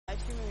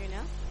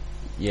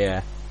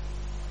Yeah.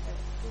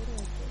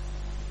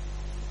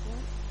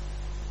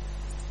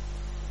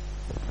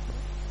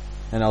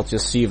 And I'll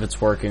just see if it's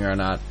working or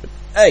not. But,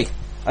 hey!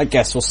 I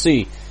guess we'll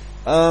see.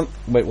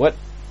 Wait, what?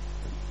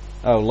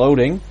 Oh,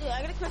 loading. Yeah,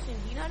 I got a question.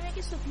 Do you know how to make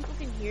it so people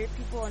can hear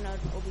people on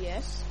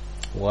OBS?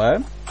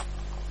 What?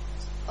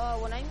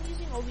 When I'm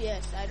using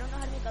OBS, I don't know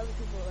how to make other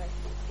people, like,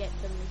 get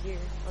them to hear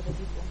other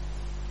people.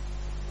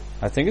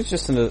 I think it's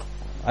just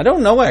I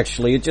don't know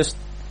actually, it just...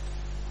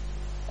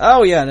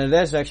 Oh yeah, and it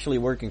is actually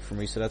working for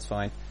me, so that's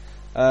fine.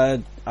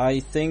 I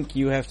think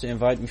you have to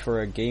invite me for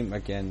a game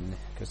again,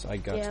 because I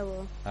got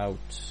out.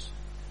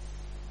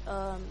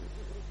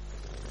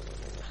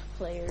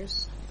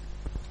 Players.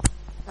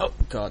 Oh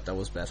god, that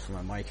was bad for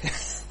my mic.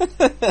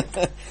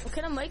 What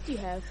kind of mic do you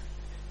have?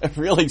 A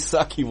really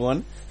sucky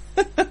one.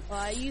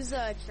 I use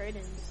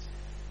trade-ins.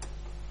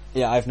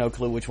 Yeah, I have no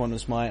clue which one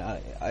was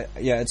mine.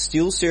 Yeah, it's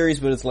Steel Series,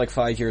 but it's like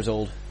 5 years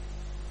old.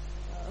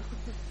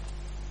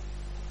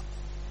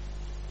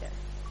 Yeah.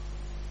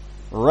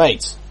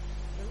 Right.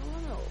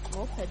 No,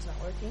 moped's not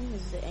working.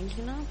 Is the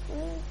engine off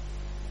there?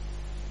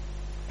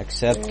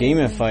 Accept game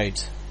and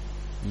fight.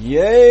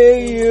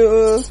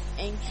 Yay!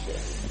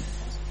 Anxious.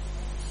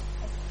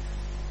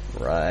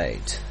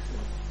 Right.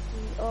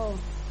 Oh.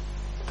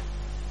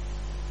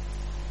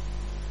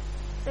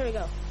 There we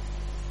go.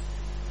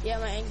 Yeah,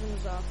 my engine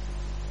was off.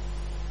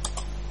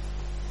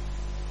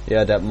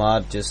 Yeah, that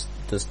mod just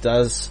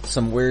does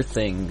some weird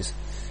things.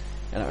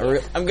 And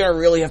I'm gonna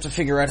really have to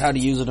figure out how to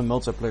use it in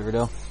multiplayer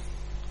though.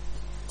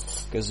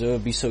 Because it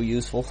would be so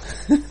useful.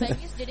 So I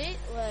just did it,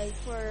 like,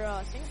 for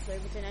single player,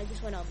 but then I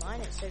just went online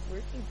and it started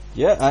working.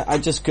 Yeah, I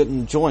just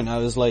couldn't join. I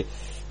was like,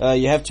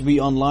 you have to be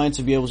online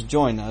to be able to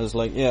join. I was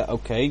like, yeah,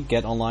 okay,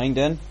 get online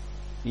then.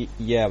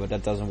 Yeah, but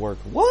that doesn't work.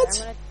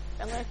 What?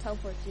 I'm gonna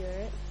teleport to you,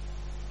 alright?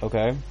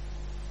 Okay.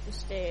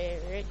 Just stay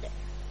right there.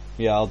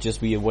 Yeah, I'll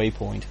just be a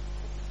waypoint.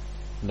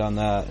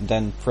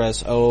 Then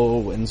press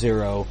O and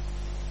 0.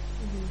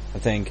 I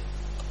think.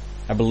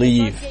 I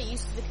believe. Get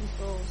used to the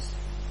controls.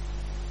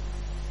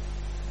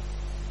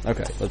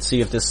 Okay, let's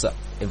see if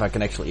if I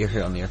can actually hear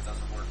it on here.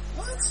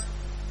 What?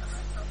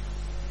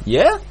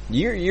 Yeah?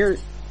 You're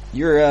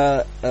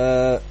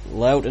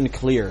loud and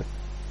clear.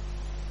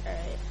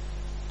 Alright.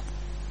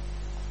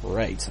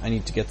 Right, I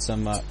need to get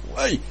some,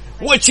 Hey!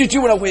 What you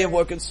doing away,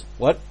 Watkins?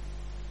 What?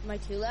 Am I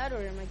too loud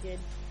or am I good?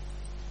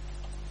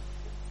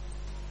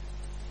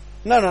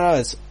 No,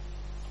 it's...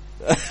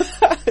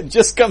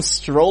 just come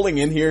strolling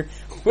in here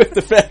with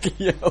the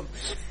vacuum.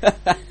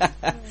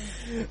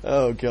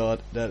 Oh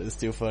god, that is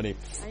too funny.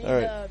 I need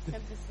Alright.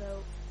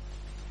 Pimpasote.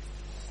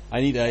 I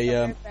need a,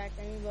 I need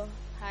to go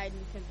hide in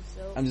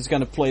Pimpasote. I'm just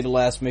gonna play the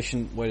last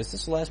mission. Wait, is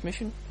this the last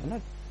mission? I'm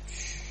not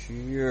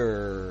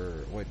sure.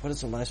 Wait, what is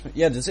the last mission?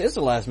 Yeah, this is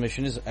the last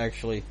mission, is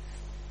actually.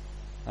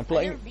 I'm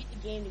playing. I never beat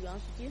the game, to be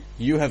honest with you.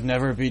 You have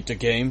never beat the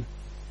game?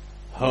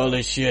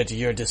 Holy shit,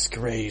 you're a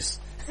disgrace.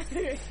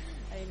 I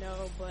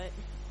know, but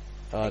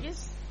I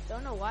just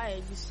don't know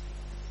why.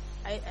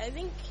 I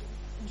think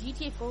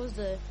GTA 4 was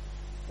the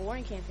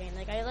boring campaign.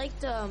 Like, I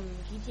liked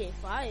GTA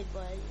 5,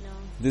 but you know.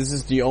 This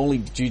is the only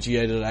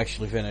GTA that I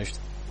actually finished.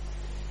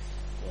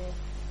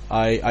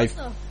 Yeah.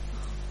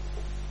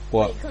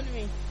 What? Wait, come to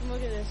me. Come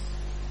look at this.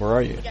 Where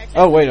are you? Like,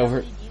 Oh, wait,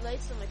 over. LED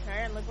lights on the car,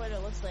 and look what it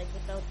looks like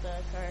without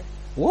the car.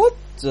 What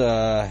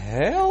the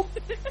hell?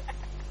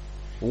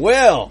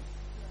 Well,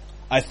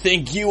 I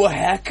think you a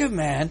hacker,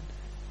 man.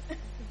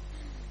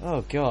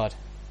 Oh god.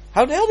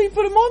 How the hell do you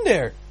put him on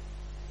there?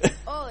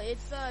 Oh,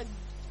 it's a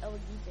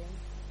LED thing.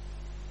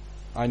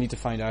 I need to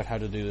find out how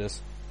to do this.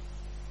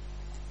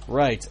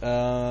 Right,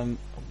 where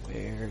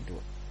do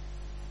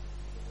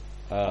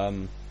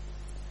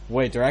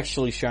wait, they're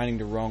actually shining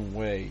the wrong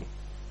way.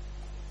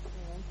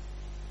 Yeah.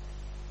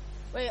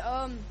 Wait,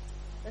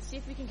 let's see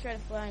if we can try to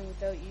fly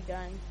without you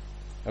dying.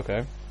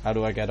 Okay, how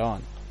do I get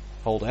on?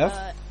 Hold F?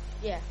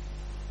 Yeah.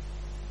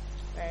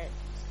 Alright,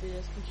 let's do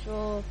this.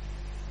 Control,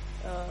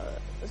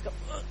 let's go.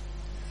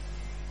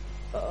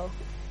 Uh-oh.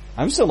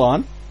 I'm still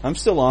on.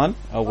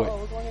 Oh, wait. Uh-oh,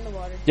 we're going in the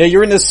water. Yeah,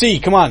 you're in the sea,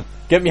 come on!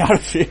 Get me out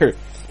of here!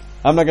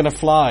 I'm not gonna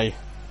fly.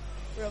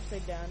 We're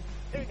upside down.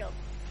 There we go.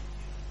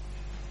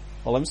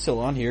 Well, I'm still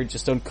on here,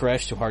 just don't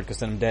crash too hard, because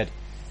then I'm dead.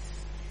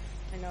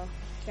 I know.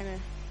 Trying to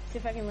see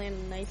if I can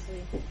land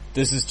nicely.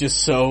 This is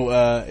just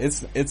so,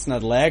 it's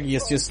not laggy,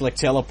 it's just like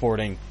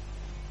teleporting.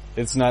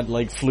 It's not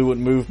like fluid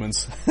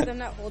movements. But I'm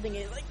not holding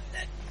it like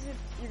that.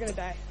 You're gonna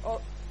die.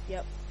 Oh,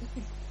 yep.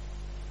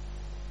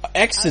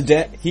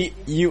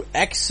 You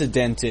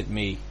accidented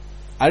me.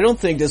 I don't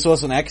think this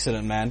was an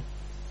accident, man.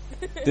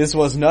 This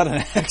was not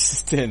an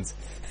accident.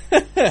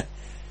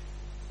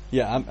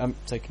 Yeah, I'm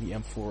taking the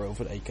M4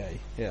 over the AK.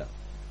 Yeah.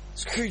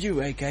 Screw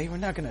you, AK. We're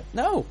not gonna.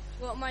 No.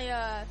 Well, my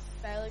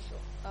stylish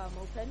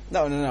moped.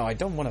 No. I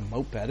don't want a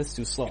moped. It's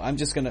too slow. I'm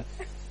just gonna.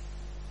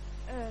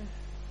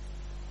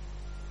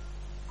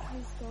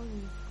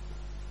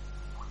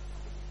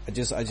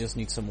 I just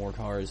need some more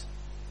cars.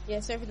 Yeah,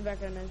 sorry for the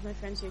background noise. My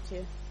friend's here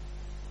too.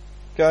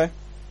 Okay.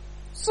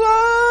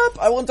 Sup?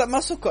 I want that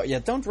muscle car. Yeah,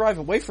 don't drive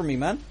away from me,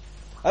 man.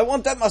 I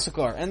want that muscle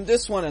car and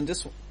this one and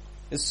this one.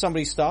 Is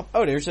somebody stop?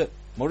 Oh, there's a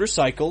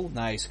motorcycle.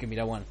 Nice, give me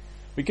that one.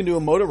 We can do a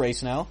motor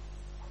race now.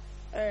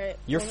 Alright.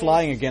 You're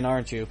flying again,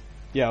 aren't you?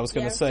 Yeah, I was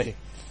gonna say.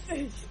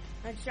 I'm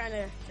trying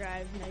to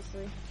drive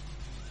nicely.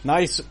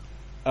 Nice,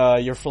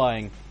 you're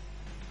flying.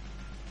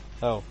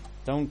 Oh,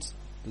 don't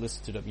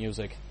listen to the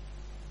music.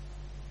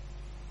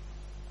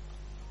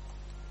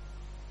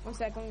 1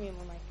 sec, let me mute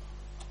my mic.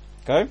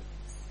 Okay?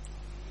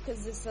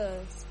 Because it's a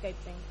Skype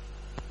thing.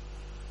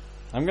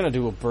 I'm gonna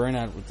do a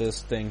burnout with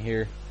this thing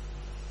here.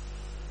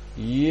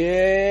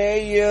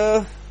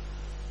 Yeah.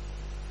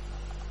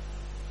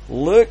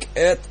 Look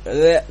at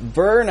that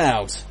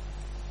burnout.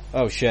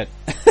 Oh shit.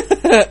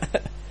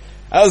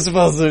 I was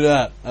supposed to do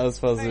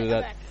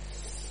that.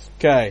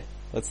 Okay,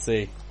 let's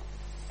see.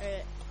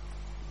 Alright.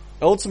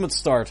 Ultimate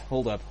start.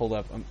 Hold up.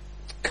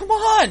 Come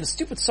on!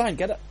 Stupid sign,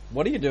 get up.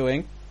 What are you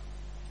doing?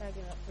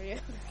 Backing up for you.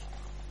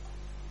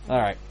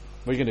 Alright,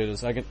 we can do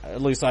this.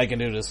 At least I can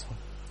do this.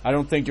 I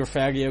don't think your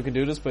Faggio can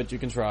do this, but you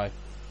can try.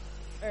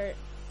 Alright.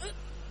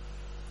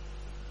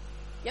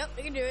 Yep,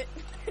 we can do it.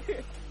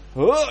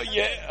 Oh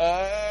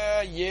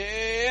yeah,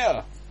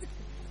 yeah.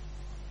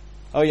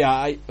 Oh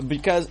yeah,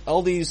 because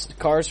all these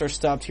cars are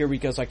stopped here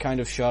because I kind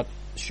of shot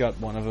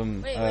one of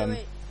them. Wait.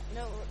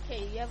 No,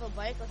 okay, you have a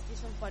bike. Let's do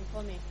some fun.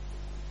 Follow me.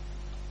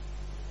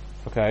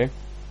 Okay.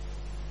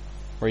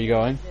 Where are you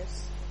going? Like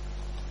this.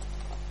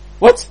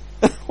 What?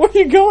 Where are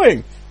you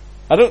going?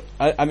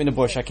 I'm in a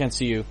bush. I can't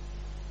see you.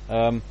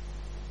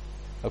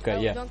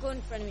 Okay, yeah. Don't go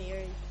in front of me, or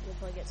you'll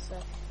probably get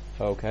stuck.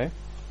 Okay.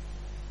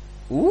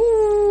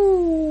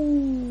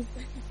 Ooh.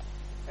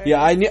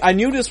 Yeah, I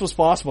knew this was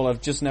possible.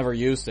 I've just never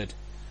used it.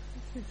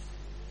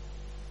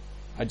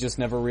 I just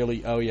never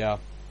really. Oh yeah.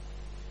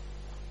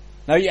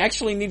 Now you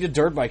actually need a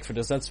dirt bike for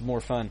this. That's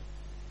more fun.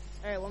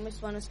 All right, when we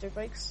spawn us dirt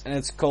bikes. And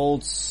it's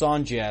called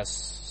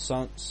Sanjas.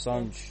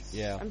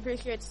 Yeah. I'm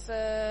pretty sure it's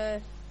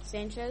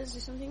Sanchez or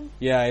something.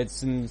 Yeah,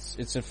 it's in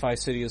Fi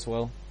City as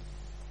well.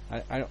 I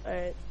don't. All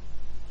right,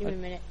 give me a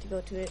minute to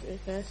go to it really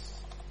fast.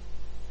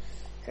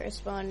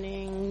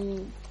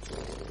 Corresponding.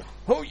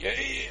 Oh yeah!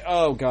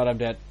 Oh god, I'm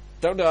dead.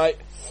 Don't die.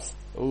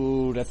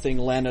 Ooh, that thing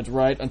landed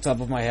right on top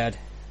of my head.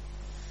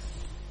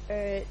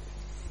 Alright.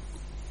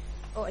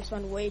 Oh, I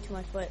spawned way too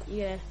much, but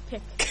you gotta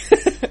pick.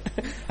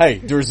 Hey,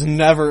 there's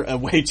never a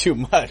way too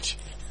much.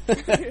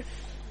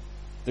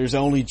 There's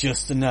only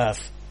just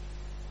enough.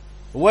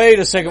 Wait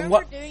a second,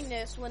 what? I remember doing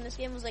this when this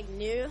game was like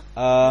new.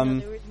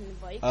 There was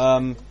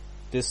bikes.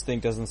 This thing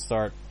doesn't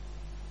start.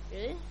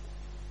 Really?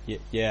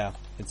 Yeah.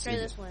 Try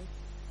this one.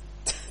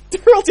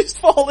 They're all just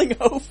falling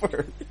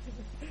over.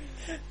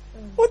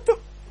 What the?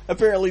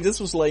 Apparently this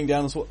was laying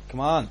down as well. Come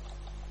on.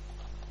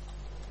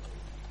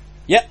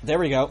 Yeah, there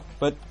we go.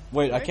 But,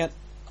 wait, I can't...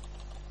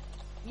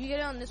 You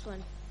get on this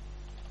one.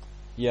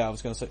 Yeah, I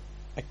was gonna say...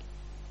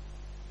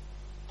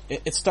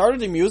 It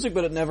started the music,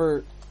 but it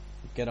never...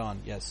 Get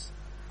on, yes.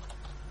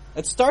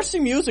 It starts the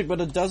music,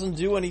 but it doesn't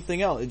do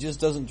anything else. It just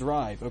doesn't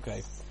drive.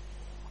 Okay.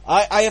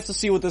 I have to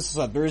see what this is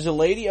up. There's a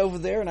lady over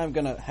there, and I'm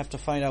gonna have to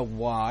find out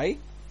why.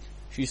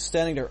 She's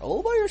standing there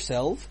all by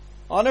herself,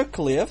 on a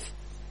cliff.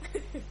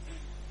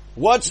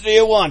 What do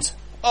you want?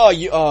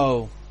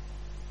 Oh.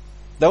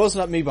 That was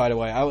not me, by the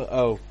way.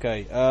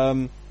 Okay.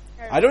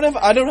 I don't have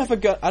a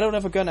gun. I don't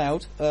have a gun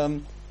out.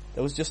 That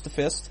was just a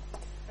fist.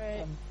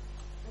 Alright.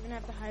 We're gonna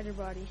have to hide her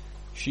body.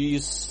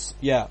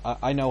 Yeah,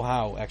 I know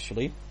how,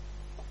 actually.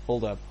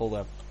 Hold up.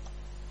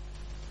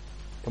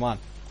 Come on.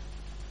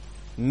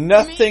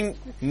 Nothing.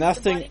 The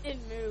body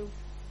didn't move.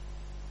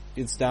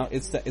 It's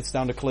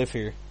down the cliff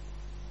here.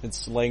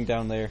 It's laying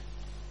down there.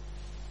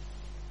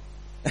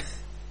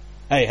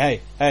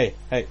 Hey.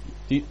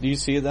 Do you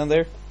see it down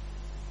there?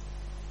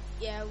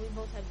 Yeah, we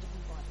both have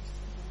different bodies.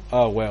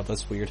 Oh, wow,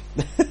 that's weird.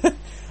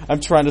 I'm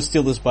trying to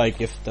steal this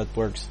bike if that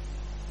works.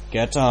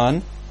 Get on.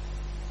 Does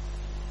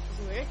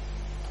it work?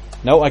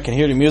 No, I can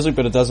hear the music,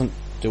 but it doesn't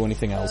do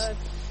anything else.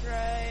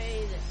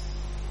 Try this.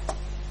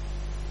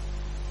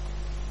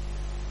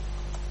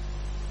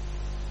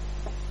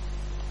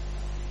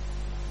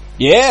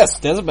 Yes,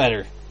 that's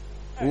better.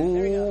 Right,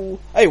 there we go.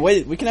 Hey,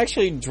 wait, we can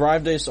actually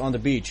drive this on the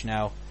beach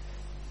now.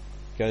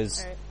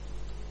 Because, right.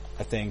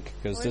 I think,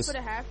 because this... put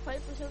a half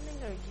pipe or something,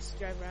 or just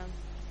drive around?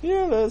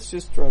 Yeah, let's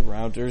just drive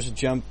around. There's a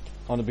jump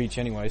on the beach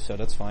anyway, so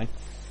that's fine.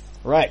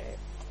 Right.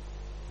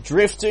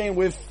 Drifting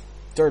with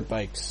dirt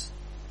bikes.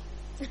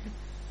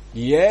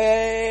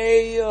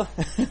 Yay!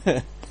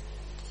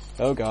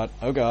 Oh god.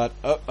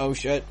 Oh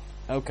shit.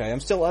 Okay, I'm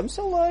still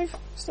alive.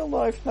 Still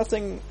alive.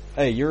 Nothing.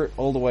 Hey, you're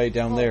all the way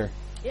down there.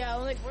 Yeah,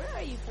 I'm like, where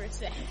are you for a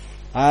sec?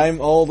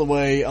 I'm all the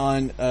way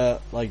on,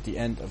 like the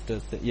end of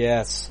the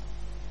yes.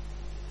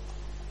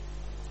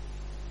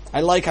 I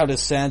like how the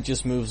sand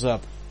just moves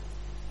up.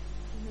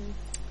 Mm-hmm.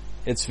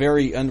 It's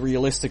very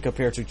unrealistic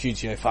compared to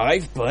GTA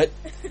 5, but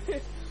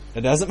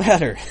it doesn't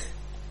matter.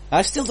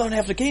 I still don't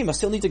have the game. I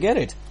still need to get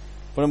it.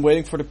 But I'm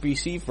waiting for the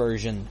PC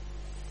version.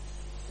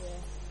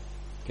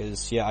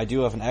 Because, I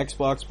do have an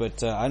Xbox,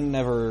 but I'm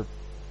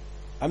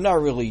not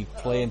really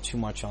playing too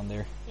much on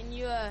there. Can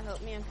you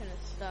help me? I'm kind of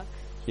stuck.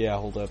 Yeah,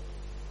 hold up.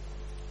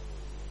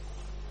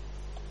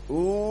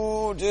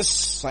 Ooh, Oh, this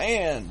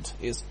sand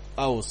is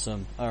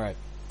awesome. Alright.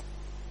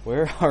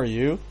 Where are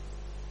you?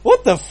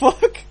 What the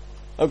fuck?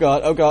 Oh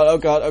god, oh god, oh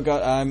god, oh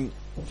god,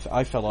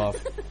 I fell off.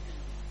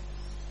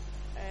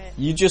 Alright.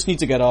 You just need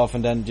to get off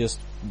and then just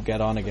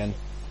get on again.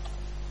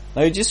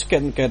 No, you just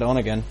get on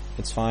again.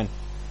 It's fine.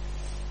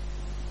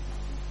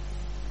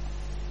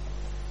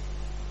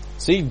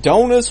 See,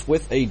 donuts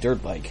with a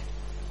dirt bike.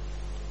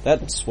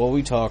 That's what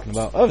we're talking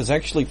about. Oh, it's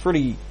actually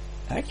pretty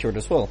accurate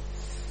as well.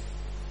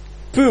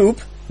 Poop?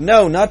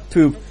 No, not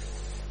poop.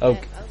 Oh.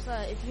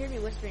 Yeah, if you hear me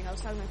whispering, I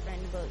was talking to my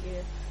friend about your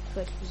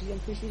Twitch, because I'm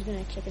pretty sure he's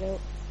gonna check it out.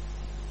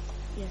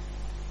 Yeah.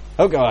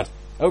 Oh god.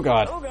 Oh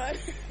god. Oh god.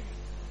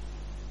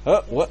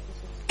 Oh, what?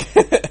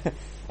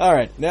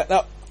 Alright,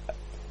 now,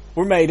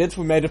 we made it.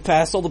 We made it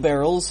past all the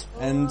barrels,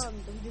 and...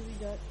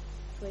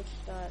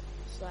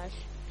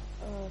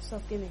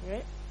 www.twitch.slash/selfgaming,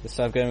 right? The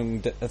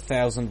self-gaming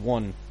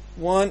 1001.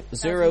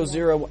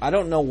 100. I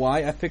don't know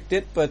why I picked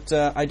it, but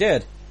I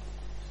did.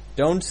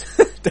 Don't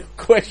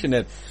question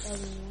it.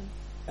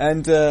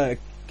 And oh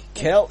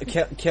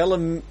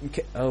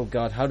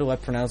god, how do I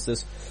pronounce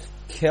this?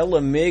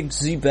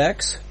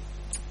 Kelamigzibex?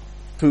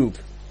 Poop.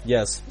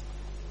 Yes.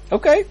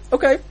 Okay.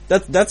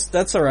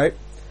 That's all right.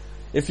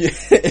 If you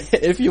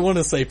if you want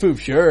to say poop,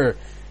 sure,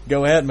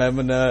 go ahead, man.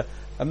 But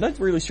I'm not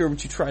really sure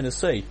what you're trying to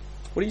say.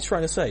 What are you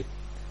trying to say?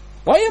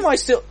 Why am I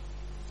still?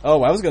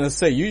 Oh, I was gonna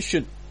say you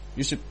should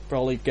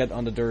probably get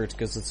on the dirt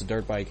because it's a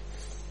dirt bike.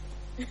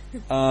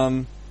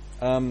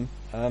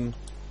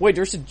 Wait,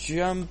 there's a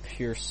jump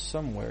here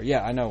somewhere.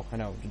 Yeah, I know.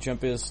 The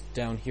jump is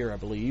down here, I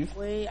believe.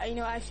 Wait,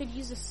 I should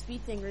use the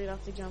speed thing right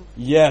off the jump.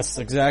 Yes,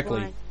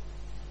 exactly.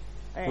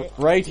 Alright.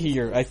 Right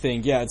here, I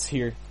think. Yeah, it's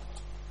here.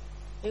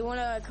 You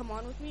wanna come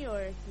on with me,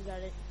 or you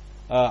got it?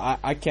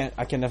 I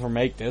can never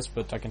make this,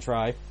 but I can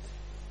try. Right.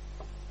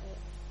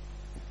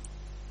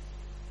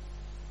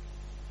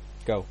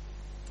 Go.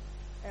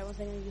 Alright, 1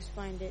 second, just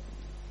find it.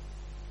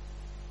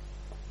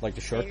 Like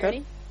the Are shortcut? you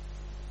ready?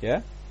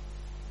 Yeah?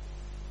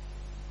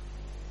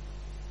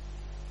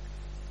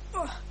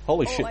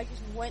 Holy shit. I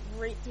just went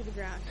right through the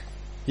ground.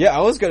 Yeah,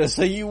 I was gonna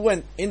say you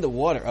went in the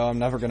water. Oh, I'm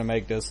never gonna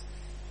make this.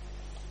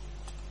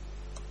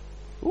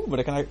 Ooh,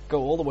 but can I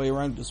go all the way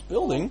around this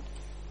building?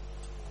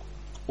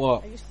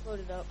 What? I just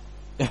floated up.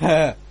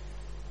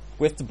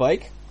 With the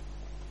bike?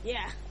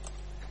 Yeah.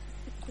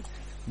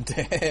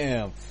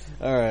 Damn.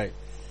 Alright.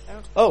 I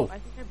think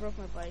I broke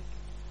my bike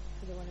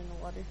because it went in the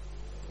water.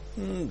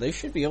 They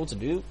should be able to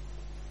do...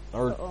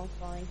 Or I'm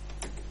falling.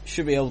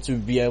 should be able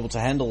to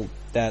handle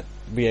that,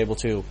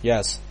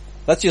 yes.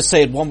 Let's just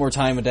say it one more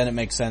time and then it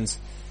makes sense.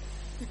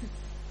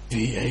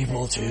 Be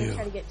able to. I'm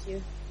trying to get to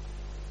you.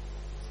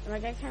 And my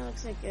guy kind of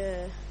looks like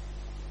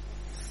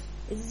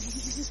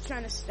he's just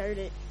trying to start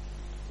it.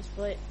 Just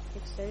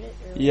kickstart it?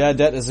 Or yeah,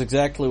 that is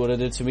exactly what it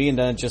did to me, and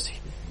then it just...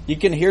 You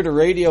can hear the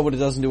radio, but it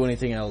doesn't do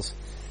anything else.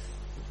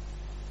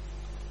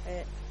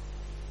 Right.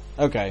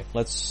 Okay,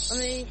 let's...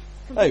 Hey,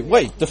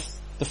 wait, the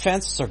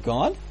fences are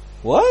gone?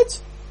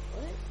 What?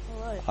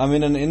 What? I'm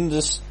in an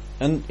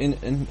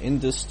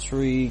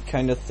industry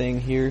kind of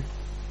thing here.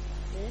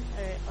 Yeah?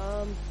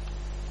 Alright,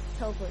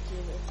 teleport to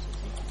you.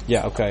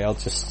 Yeah, okay, I'll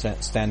just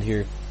stand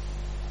here.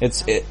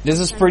 This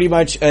is pretty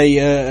much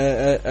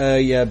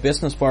a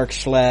business park /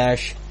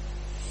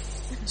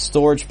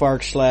 storage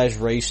park /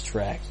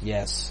 racetrack.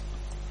 Yes.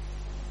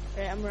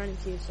 Alright, I'm running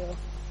to you, so.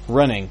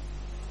 Running.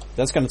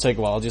 That's gonna take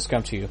a while. I'll just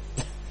come to you.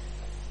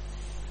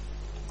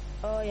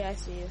 Oh yeah, I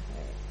see you.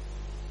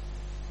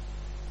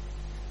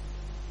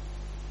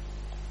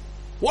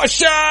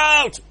 Watch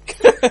out!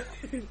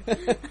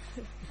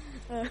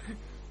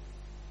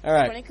 Alright.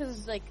 Funny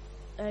because like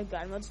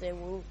God mods they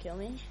will kill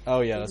me.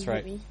 Oh yeah, that's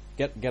right.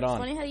 Get on. It's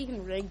funny how you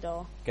can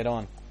ragdoll. Get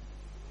on.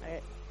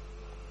 Alright.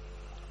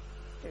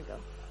 There we go.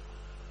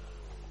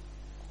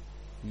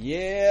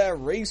 Yeah,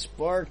 race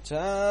park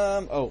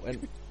time. Oh,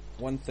 and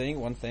one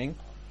thing,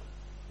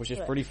 which is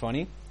pretty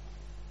funny.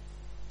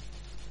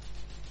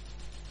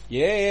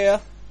 Yeah.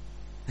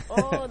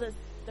 Oh, the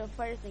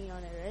fire thing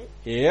on it, right?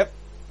 Yep.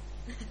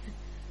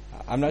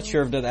 I'm not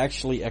sure if that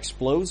actually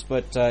explodes,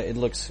 but it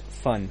looks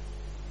fun.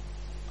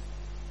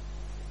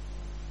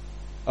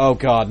 Oh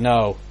god,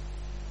 no.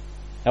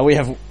 Now we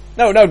have...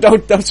 No,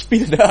 don't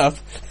speed it up.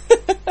 Do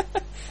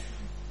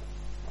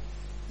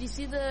you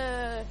see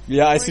the...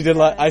 Yeah, I see the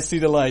light. I see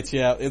the lights,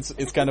 yeah.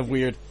 It's kind of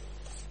weird.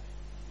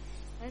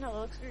 I know, it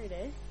looks weird,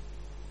 eh?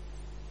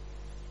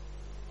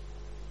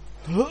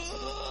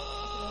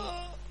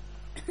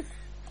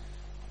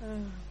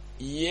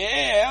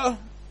 Yeah!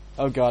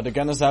 Oh god, the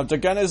gun is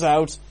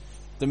out.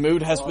 The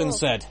mood has been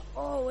set.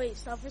 Oh, wait,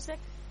 stop for a sec.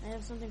 I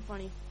have something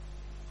funny.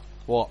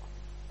 What?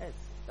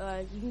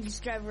 You can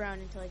just drive around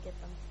until I get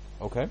them.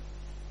 Okay.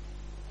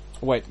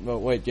 Wait,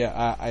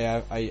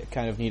 yeah, I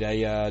kind of need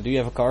a, do you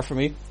have a car for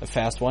me? A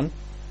fast one?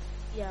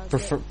 Yeah.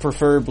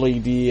 Preferably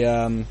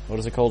the, what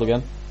is it called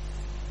again?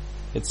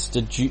 It's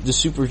the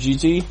Super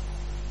GT?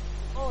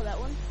 Oh, that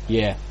one?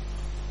 Yeah.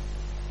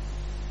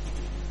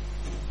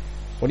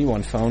 What do you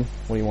want, phone?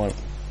 What do you want?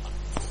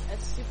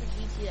 That's Super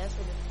GT, that's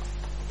what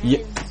it is.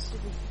 Yeah. That is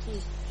Super T.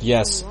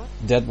 Yes,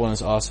 that one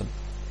is awesome.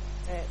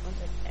 Alright, one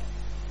sec.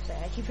 Sorry,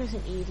 I keep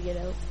pressing E to get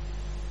out.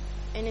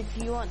 And if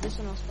you want this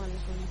one, I'll spawn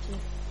this one too.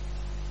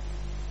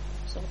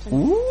 Sultan.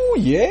 Ooh,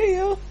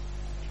 yeah!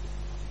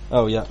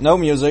 Oh, yeah. No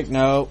music,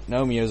 no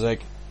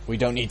music. We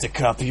don't need the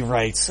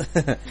copyrights.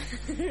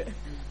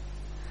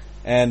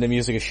 And the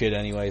music is shit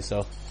anyway,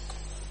 so...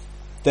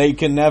 They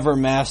can never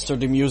master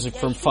the music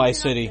from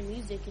Vice City. The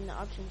music in the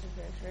options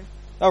for sure.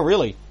 Oh,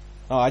 really?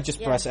 Oh, I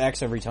just press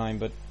X every time,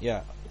 but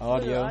yeah.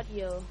 Audio.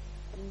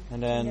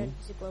 And then...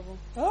 Music level.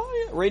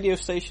 Oh, yeah. Radio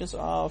stations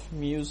off,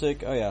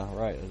 music. Oh, yeah,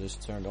 right. I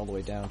just turned all the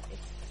way down.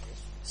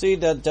 See,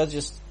 that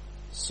just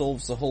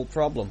solves the whole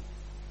problem.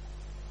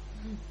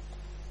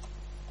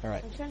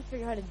 Alright. I'm trying to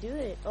figure out how to do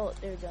it. Oh,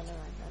 there we go. Never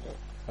mind. Found it.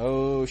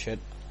 Oh, shit.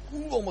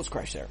 Ooh, almost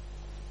crashed there.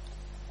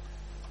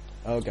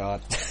 Oh,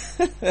 God.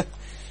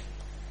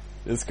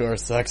 This car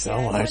sucks so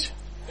much.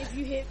 If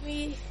you hit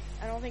me,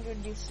 I don't think it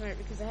would be smart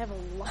because I have a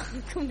lot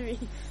come to me.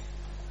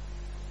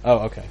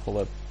 Oh, okay. Hold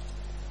up.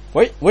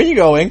 Wait, where are you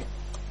going?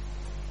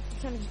 I'm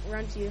trying to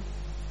run to you.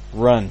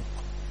 Run.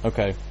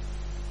 Okay.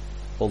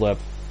 Hold up.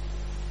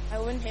 I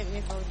wouldn't hit me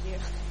if I was you.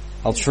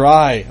 I'll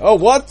try. Oh,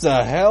 what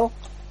the hell?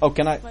 Oh,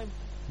 can I...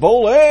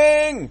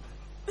 Bowling!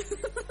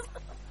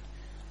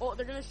 Oh,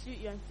 they're gonna shoot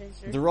you, I'm pretty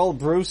sure. They're all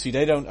Brucey.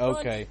 They don't...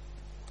 Okay.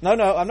 No,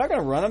 I'm not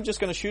gonna run. I'm just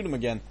gonna shoot him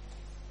again.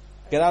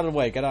 Get out of the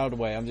way. Get out of the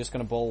way. I'm just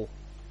gonna bowl.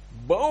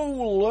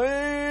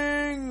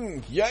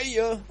 Bowling!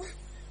 Yeah!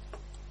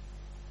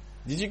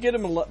 Did you give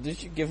him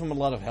a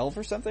lot of health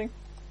or something?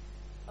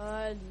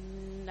 I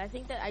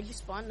think that I just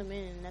spawned them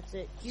in and that's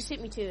it. You just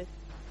hit me too.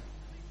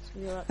 It's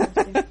gonna be a lot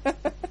faster.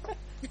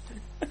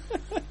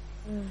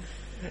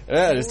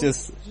 Yeah, it's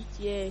just...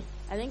 GTA.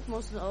 I think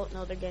most of the... Oh,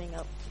 no, they're getting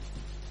up.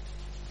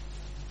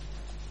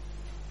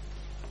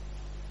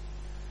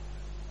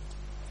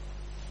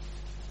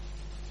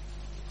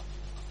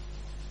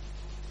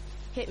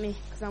 Hit me,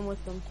 because I'm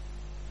with them.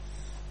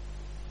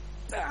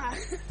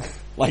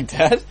 Like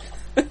that?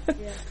 Yeah.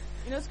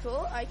 You know what's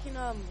cool? I can,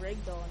 ragdoll.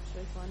 It's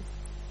really fun.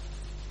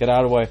 Get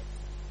out of the way.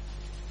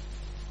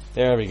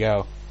 There we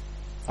go.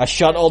 I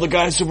shot all the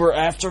guys who were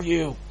after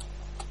you.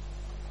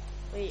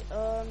 Wait,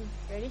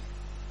 ready?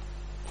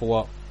 For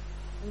what?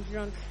 I'm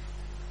drunk.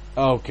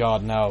 Oh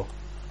god, no.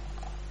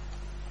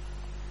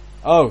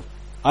 Oh,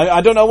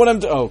 I don't know what I'm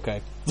doing. Oh,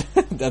 okay.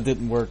 That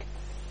didn't work.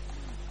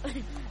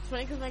 It's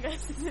funny because my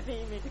guys isn't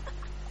aiming.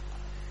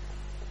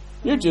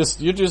 You're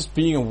just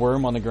being a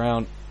worm on the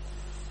ground.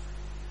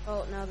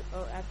 Oh, now,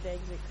 I have to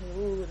exit because,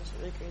 ooh, that's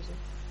really crazy.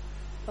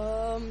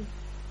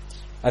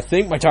 I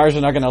think my tires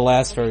are not going to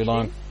last very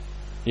long.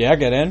 Yeah,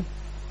 get in.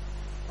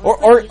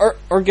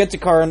 Or get the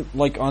car on,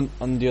 like on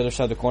the other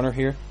side of the corner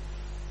here.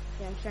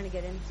 Yeah, I'm trying to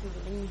get in.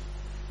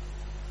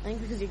 I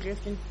think because you're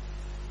drifting.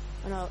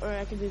 Oh no, or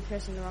I could be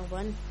pressing the wrong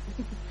button.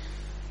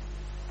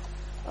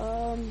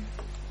 I'll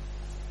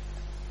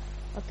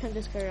pimp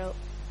this car out.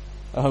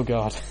 Oh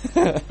god.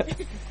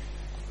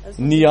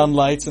 Neon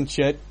lights and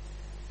shit.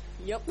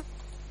 Yep.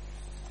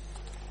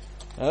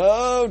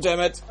 Oh,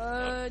 damn it.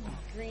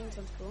 Green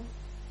sounds cool.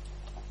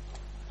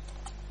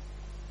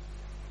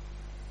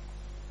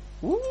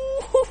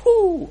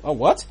 Woo-hoo-hoo. Oh,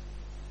 what?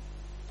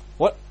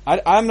 What?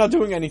 I'm not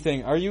doing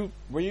anything. Were you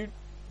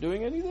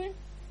doing anything?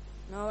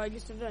 No, I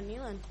just did it on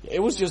Neon.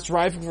 It was just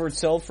driving for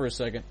itself for a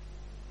second.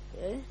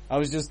 Yeah? I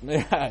was just,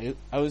 it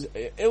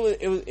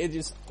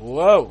just,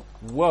 whoa,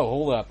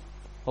 hold up.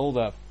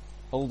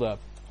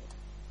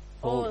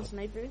 Oh, a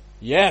sniper?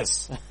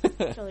 Yes!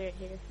 Actually right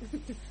here.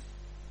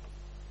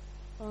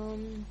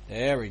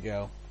 There we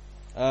go.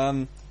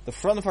 The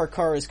front of our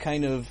car is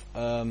kind of,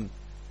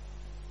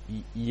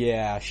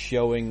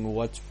 showing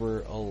what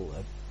we're all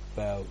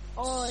about.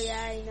 Oh,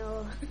 yeah, I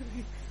know.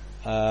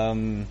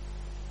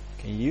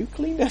 Can you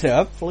clean that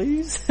up,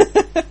 please?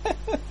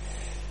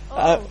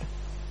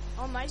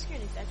 On my screen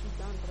it's actually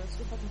done, but I'll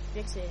see if I can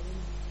fix it and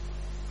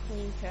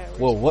clean car.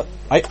 Whoa, what?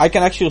 I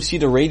can actually see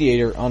the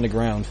radiator on the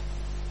ground.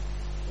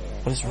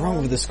 Yeah. What is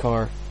wrong with this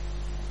car?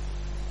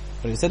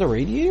 But is that a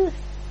radiator?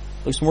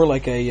 Looks more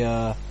like a,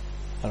 I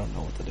don't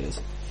know what that is.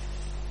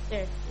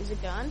 There. Is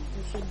it gone?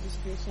 It should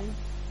disappear soon.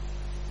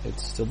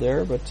 It's still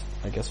there, but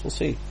I guess we'll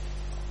see.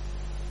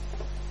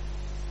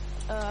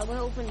 I'm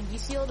gonna open. Do you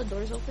see all the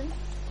doors open?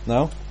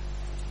 No?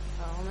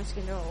 Oh, my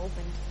screen, they're all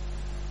opened.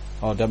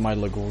 Oh, that might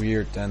look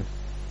weird then.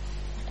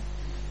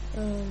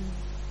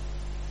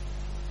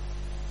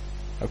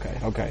 Okay.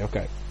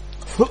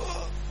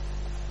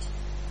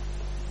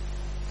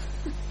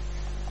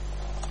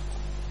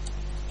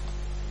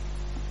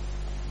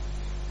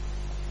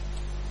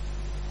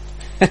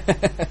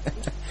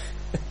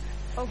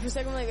 Oh, for a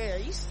second I'm like, are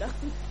you stuck?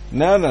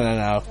 No.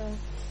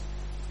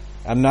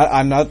 I'm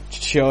not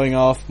showing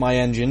off my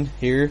engine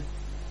here.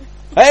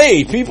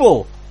 Hey,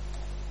 people!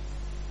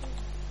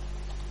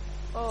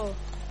 Oh.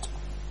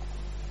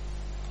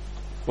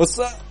 What's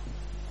that?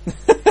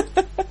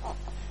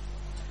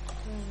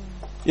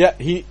 Yeah,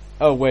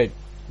 oh wait,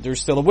 there's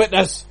still a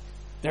witness!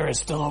 There is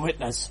still a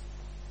witness!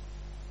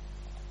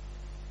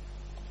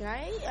 Can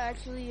I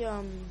actually,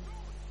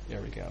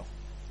 There we go.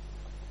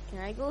 Can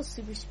I go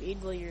super speed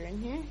while you're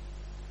in here?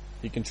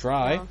 You can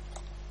try. No.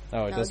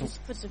 Oh, it No, doesn't.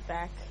 just puts it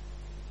back.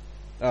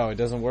 Oh, it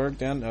doesn't work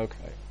then?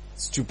 Okay.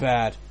 It's too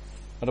bad.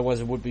 Otherwise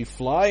it would be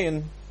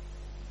flying.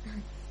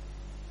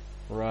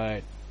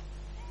 Right.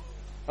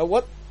 Oh,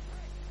 what?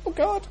 Oh,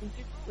 God.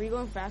 Were you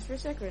going fast for a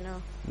sec or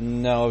no?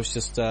 No, I was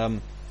just, No,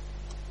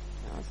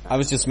 it's not. I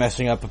was just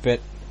messing up a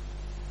bit.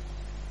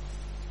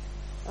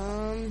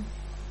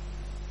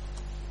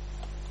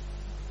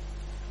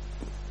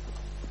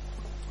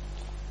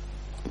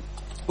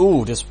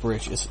 Ooh, this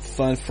bridge is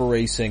fun for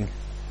racing.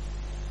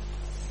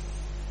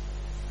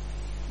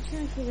 I'm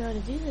trying to figure out how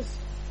to do this.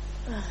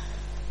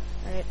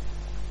 Alright.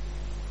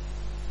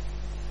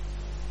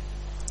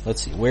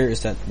 Let's see, where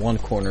is that one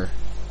corner?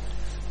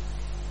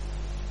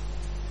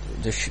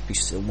 There should be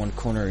still one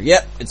corner.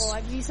 Yep, it's... Oh,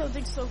 I'd be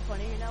something so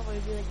funny right now, but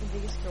it'd be like the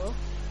biggest troll.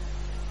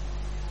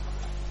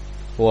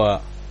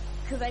 What?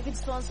 Because I could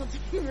spawn something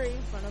right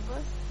in front of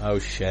us. Oh,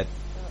 shit.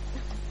 So,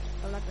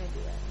 I'm not gonna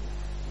do that.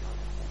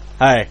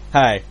 Hi,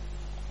 hi.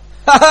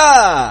 Ha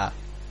ha!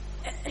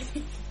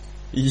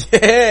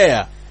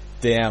 Yeah!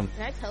 Damn.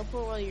 Can I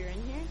teleport while you're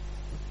in here?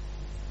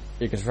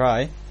 You can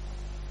try.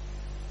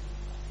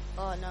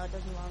 Oh, no, it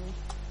doesn't allow me.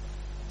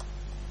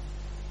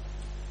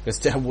 Because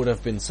that would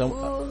have been some...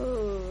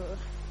 Ooh.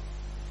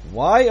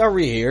 Why are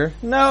we here?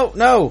 No,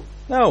 no,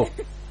 no.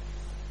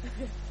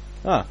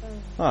 Huh,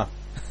 huh.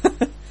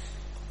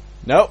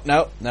 No,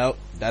 no, no.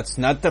 That's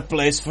not the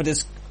place for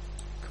this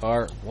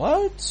car.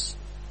 What?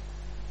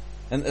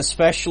 And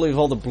especially with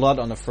all the blood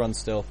on the front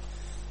still.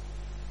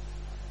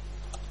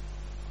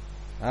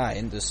 Ah,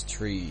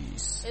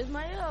 industries. Is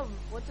my,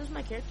 what does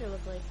my character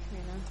look like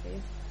right now for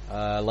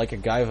you? Like a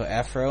guy with an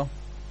afro.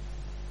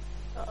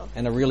 Uh-oh.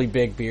 And a really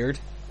big beard.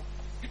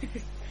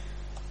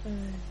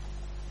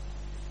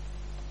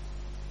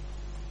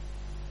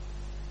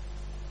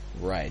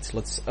 Right,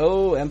 let's...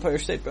 Oh, Empire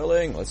State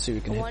Building. Let's see if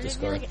we can hit this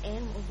car. I wanted to be like an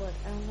animal, but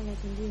I don't think I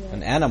can do that.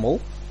 An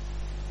animal?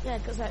 Yeah,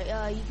 because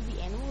you can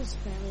be animals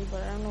apparently,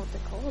 but I don't know what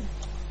they're called.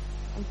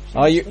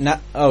 Oh, you're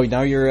not... Oh,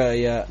 now you're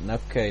a...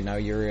 okay, now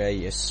you're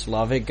a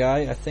Slavic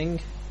guy, I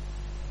think.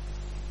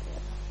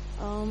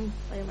 Wait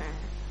a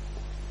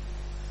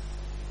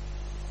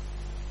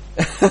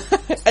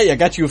minute. Hey, I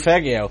got you a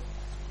Fagio.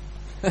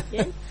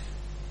 Yeah?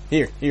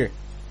 Here.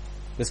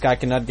 This guy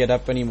cannot get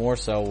up anymore,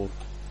 so...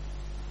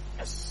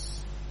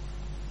 Yes.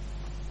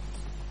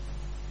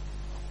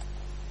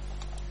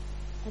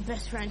 My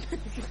best friend.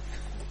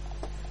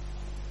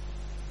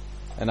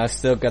 And I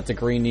still got the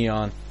green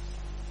neon.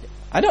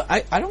 I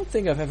don't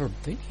think I've ever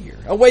been here.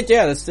 Oh wait,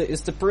 yeah, it's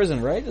the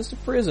prison, right? It's the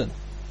prison.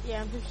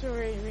 Yeah, I'm pretty sure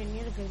we're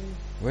near the prison.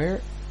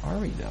 Where are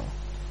we though?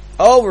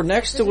 Oh, we're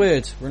next to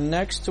it. We're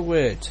next to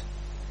it.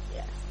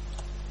 Yeah.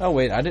 Oh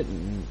wait, I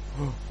didn't.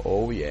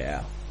 Oh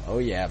yeah. Oh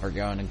yeah, we're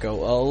gonna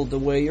go all the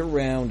way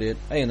around it.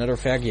 Hey, another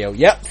Fagio.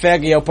 Yep,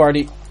 Fagio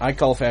party. I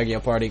call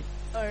Fagio party.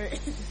 Alright.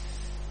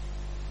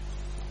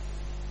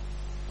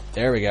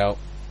 There we go.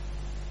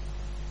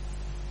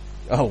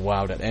 Oh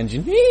wow, that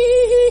engine.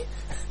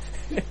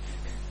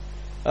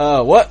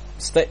 What?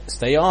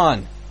 Stay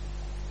on.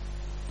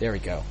 There we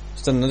go.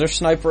 Is that another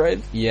sniper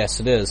raid? Yes,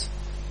 it is.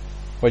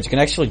 Wait, you can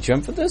actually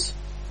jump with this?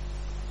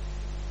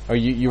 Oh,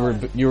 you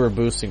were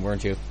boosting,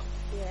 weren't you?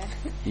 Yeah.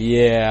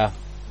 Yeah.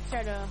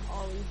 Tried to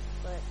ollie,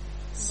 but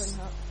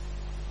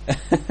it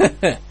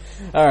wouldn't help.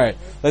 Alright,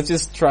 let's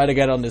just try to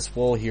get on this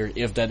wall here,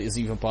 if that is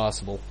even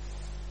possible.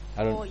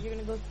 I don't... Oh, you're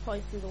gonna go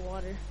probably through the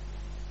water.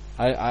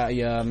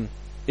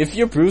 If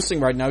you're boosting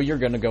right now, you're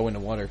gonna go in the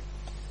water.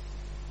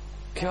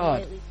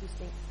 God.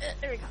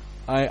 There we go.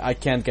 I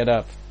can't get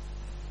up.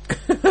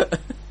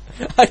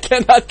 I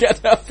cannot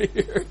get up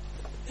here.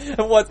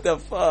 What the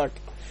fuck?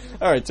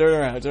 Alright, turn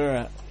around.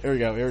 Here we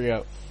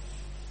go.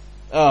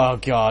 Oh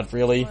god,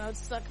 really? Well, I would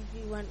suck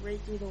if you went right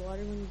through the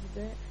water when you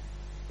did that.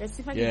 Let's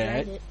see if I can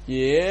ride it.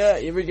 Yeah,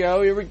 here we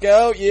go.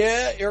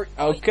 Yeah,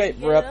 okay,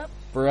 we're up.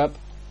 Alright,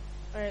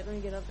 let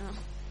me get up now.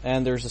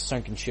 And there's a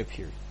sunken ship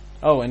here.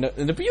 Oh, and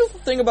the beautiful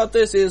thing about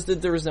this is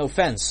that there is no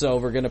fence, so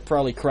we're gonna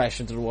probably crash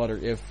into the water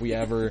if we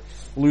ever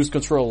lose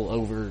control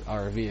over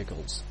our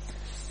vehicles.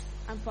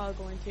 I'm probably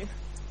going to.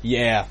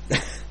 Yeah.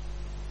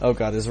 Oh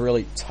god, there's a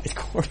really tight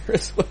corner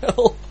as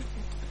well.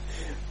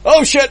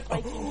 Oh shit!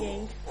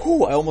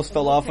 Ooh, I almost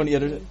fell off on the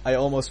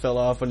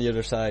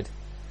other side.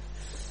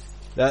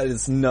 That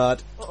is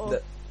not...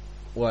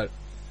 What?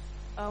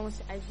 I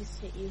just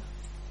hit you.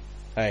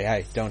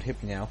 Hey, don't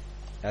hit me now.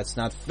 That's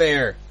not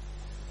fair.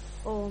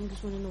 Oh, I'm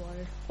just went in the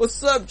water.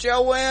 What's up,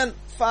 Joanne?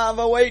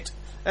 508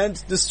 and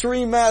the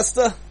Stream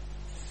Master.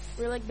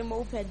 We're like the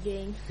moped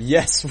gang.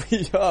 Yes,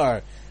 we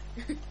are.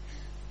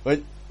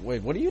 Wait,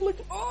 what are you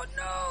looking? Oh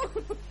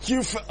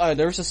no!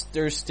 There's a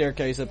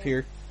staircase up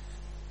here.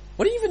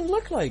 What do you even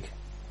look like?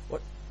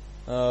 What?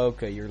 Oh,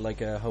 okay, you're like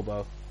a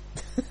hobo.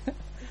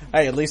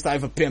 Hey, at least I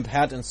have a pimp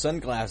hat and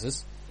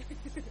sunglasses.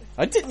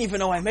 I didn't even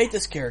know I made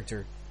this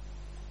character.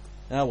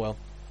 Oh well.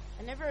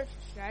 I never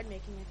tried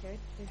making a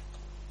character.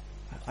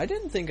 I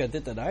didn't think I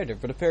did that either,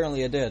 but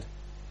apparently I did.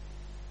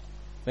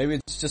 Maybe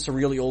it's just a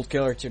really old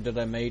character that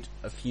I made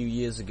a few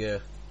years ago.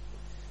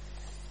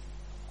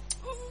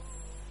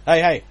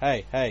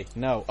 Hey,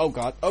 no. Oh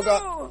god,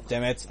 No.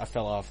 damn it, I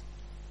fell off.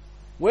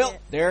 Well,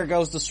 there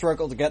goes the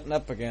struggle to getting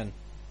up again.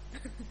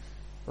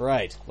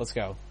 Right, let's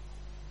go.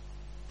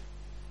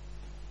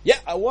 Yeah,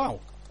 wow,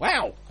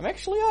 I'm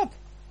actually up.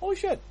 Holy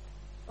shit.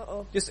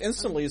 Uh-oh. Just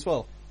instantly as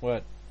well.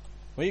 What?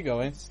 Where are you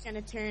going? Just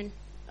gonna turn.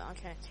 Oh, I'm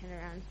trying to turn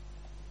around.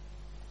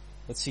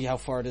 Let's see how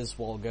far this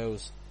wall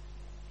goes.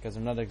 Because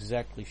I'm not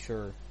exactly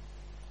sure.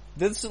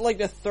 This is like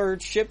the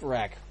third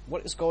shipwreck.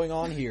 What is going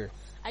on here?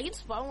 I can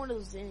spawn one of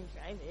those in and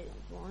drive it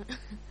if you want.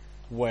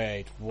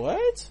 Wait,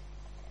 what?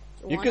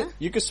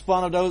 You could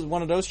spawn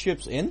one of those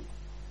ships in?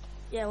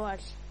 Yeah,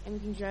 watch. And we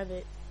can drive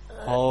it.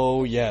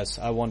 Oh, yes,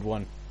 I want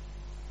one.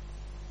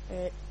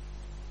 Alright.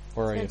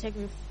 Where are you? It's gonna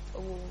take me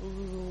a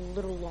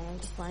little long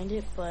to find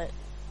it, but...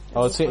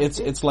 Oh,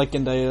 it's like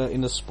in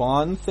the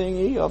spawn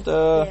thingy of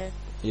the...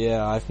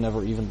 Yeah, I've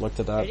never even looked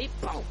at that. Ready?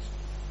 Boom.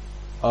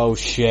 Oh,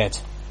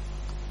 shit.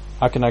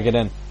 How can I get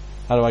in?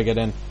 How do I get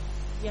in?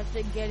 You have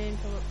to get in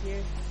from up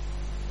here.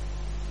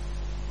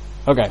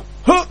 Okay.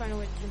 Find a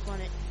way to jump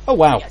on it. Oh,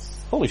 wow.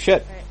 Yes. Holy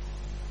shit. Alright.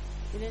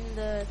 Get in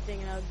the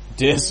thing and I'll...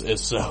 This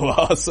is so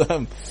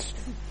awesome.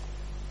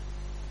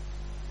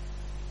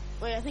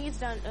 Wait, I think it's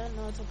down...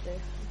 no, it's up there. I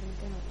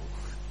don't know.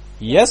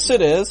 Yes,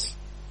 it is.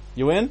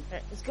 You in?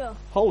 Alright, let's go.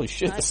 Holy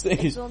shit, this thing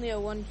It's is... only a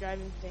one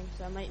driving thing,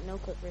 so I might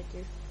no-clip right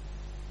there.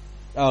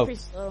 Oh, Pretty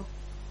slow.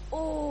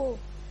 Oh!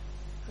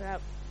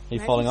 Crap. are you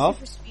Can falling I off?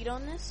 for speed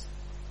on this?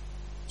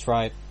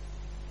 Try it.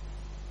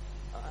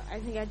 I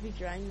think I'd be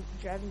driving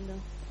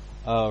though.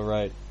 Oh,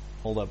 right.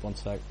 Hold up one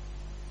sec.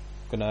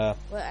 Gonna...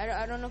 Well,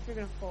 I don't know if you're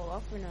gonna fall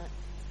off or not.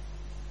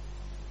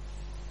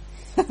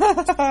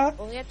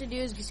 All you have to do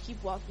is just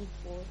keep walking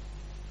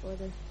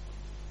further.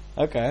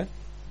 Okay.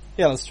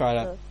 Yeah, let's try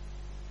that.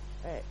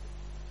 Alright.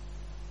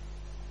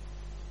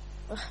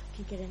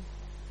 Can't get in.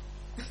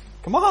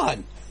 Come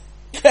on!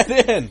 Get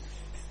in!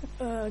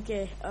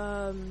 Okay,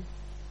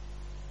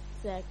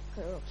 Zach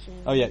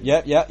corruption. Oh,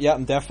 yeah,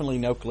 I'm definitely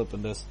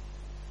no-clipping this.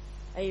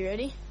 Are you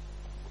ready?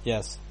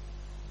 Yes.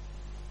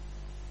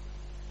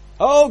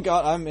 Oh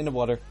god, I'm in the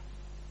water.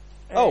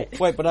 All right. Oh,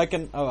 wait, but I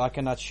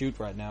cannot shoot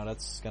right now.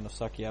 That's kind of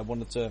sucky. I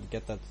wanted to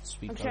get that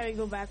speed I'm card. trying to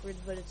go backwards,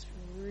 but it's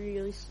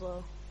really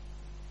slow.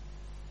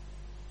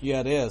 Yeah,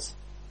 it is.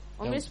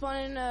 I'm gonna spawn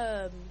in,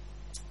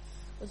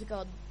 what's it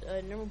called?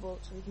 A normal boat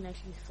so we can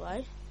actually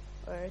fly.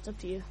 Or it's up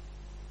to you.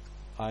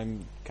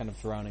 I'm kind of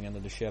drowning under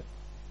the ship.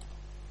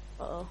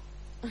 Uh-oh.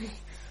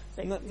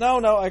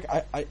 No,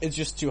 it's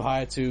just too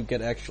high to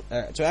get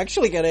to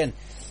actually get in.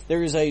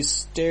 There is a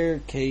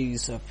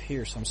staircase up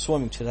here, so I'm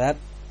swimming to that.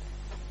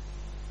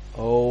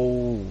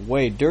 Oh,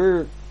 wait,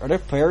 are there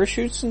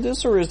parachutes in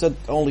this, or is that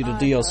only the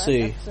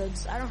DLC?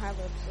 Episodes. I don't have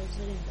episodes, I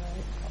didn't buy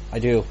it. I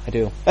do.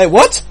 Hey,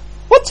 what?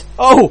 What?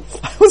 Oh,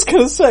 I was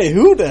gonna say,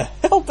 who the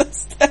hell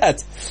does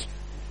that?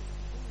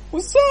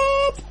 What's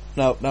up?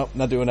 No,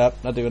 not doing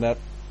that. No, I can buy it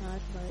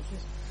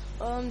just.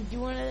 Do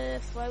you wanna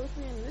fly with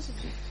me on this?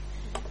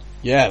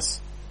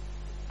 Yes.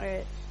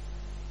 Alright.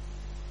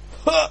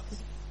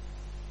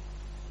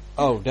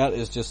 Oh, that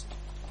is just...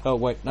 Oh,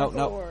 wait, no.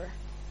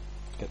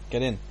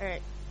 Get in.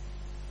 Alright.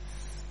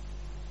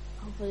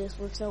 Hopefully this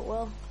works out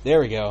well. There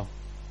we go.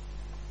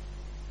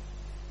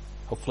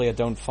 Hopefully I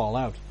don't fall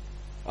out.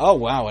 Oh,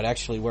 wow, it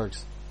actually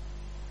works.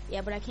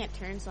 Yeah, but I can't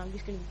turn, so I'm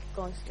just gonna keep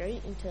going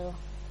straight until...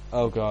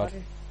 Oh, God.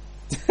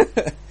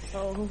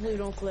 Oh, hopefully we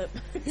don't flip.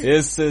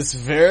 This is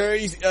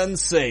very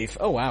unsafe.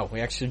 Oh, wow,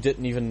 we actually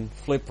didn't even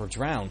flip or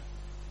drown.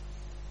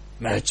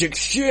 Magic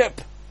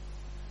ship!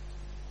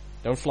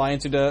 Don't fly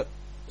into the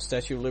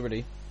Statue of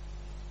Liberty.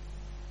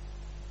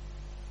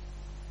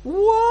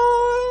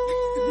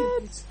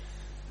 What?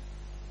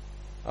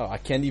 Oh, I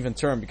can't even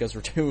turn because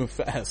we're too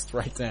fast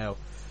right now.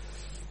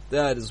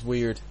 That is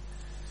weird.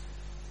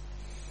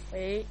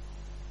 Wait.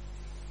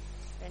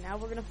 Okay, now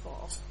we're gonna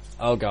fall.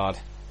 Oh god.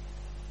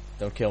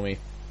 Don't kill me.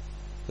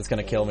 That's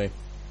gonna kill me.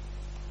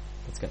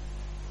 That's gonna...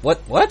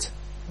 What?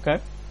 Okay.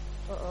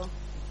 Uh-oh.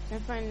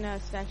 Can't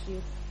find Statue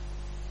of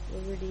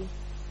Liberty.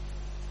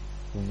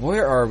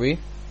 Where are we?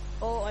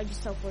 Oh, I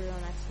just teleported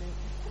on accident.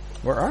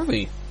 Where are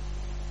we?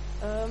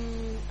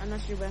 I'm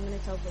not sure, but I'm gonna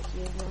teleport to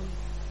you again.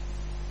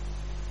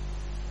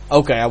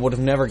 Okay, I would have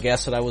never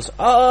guessed that I was...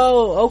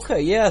 Oh,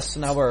 okay, yes,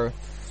 now we're...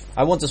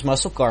 I want this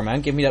muscle car,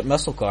 man. Give me that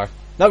muscle car.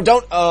 No,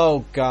 don't...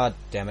 Oh, god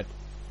damn it.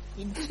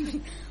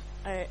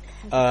 Alright.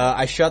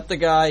 I shot the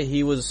guy,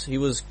 he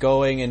was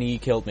going and he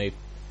killed me.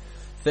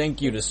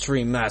 Thank you to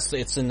Stream Master.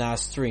 It's a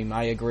nice stream,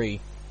 I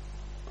agree.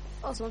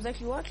 Oh, someone's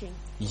actually watching.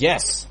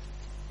 Yes!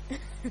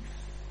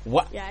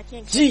 What? Yeah, I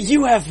can't... Do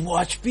you have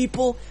watch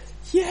people?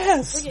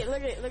 Yes!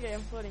 Look at it,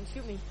 I'm floating.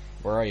 Shoot me.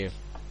 Where are you?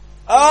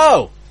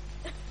 Oh!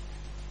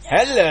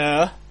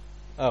 Hello!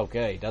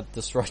 Okay, that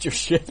destroyed your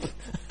ship.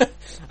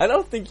 I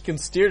don't think you can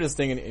steer this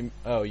thing in...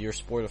 Oh, your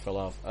spoiler fell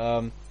off.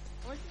 How many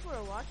people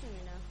are watching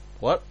right now?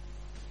 What? How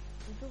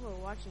many people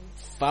are watching?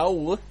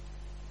 Foul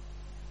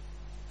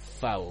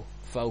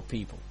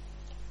people.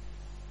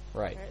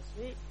 Right. Alright,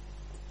 sweet.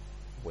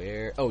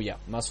 Where? Oh yeah,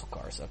 muscle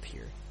cars up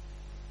here.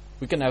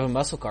 We can have a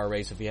muscle car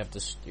race if we have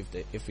the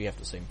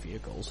same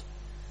vehicles.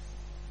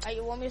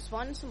 You want me to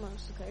spawn some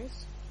muscle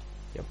cars?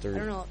 Yep, I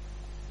don't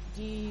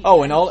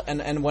know.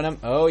 And when I'm...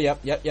 Oh,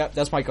 yep,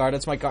 that's my car,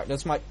 that's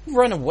my...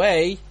 Run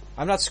away!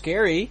 I'm not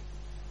scary.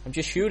 I'm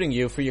just shooting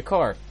you for your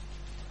car.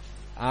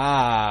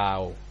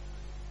 Ow.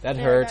 That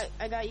hurt.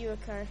 I got you a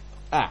car.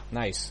 Ah,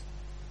 nice.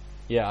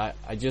 Yeah,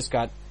 I just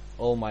got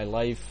all my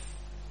life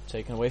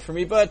taken away from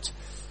me, but...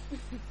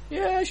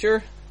 Yeah,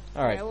 sure.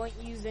 Alright. I won't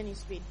use any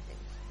speed things.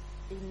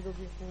 You can go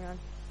drifting around.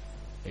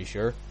 Are you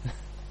sure?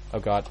 Oh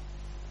god.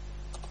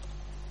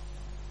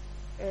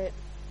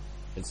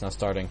 It's not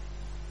starting.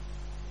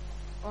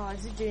 Oh,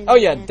 is it doing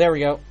yeah, there we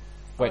go.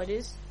 Wait. Oh, it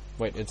is?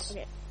 Wait, it's...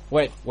 Okay.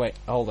 Wait,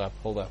 hold up.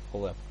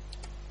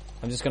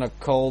 I'm just gonna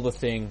call the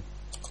thing.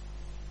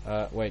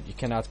 Wait, you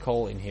cannot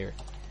call in here.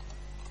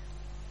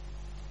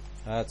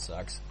 That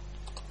sucks.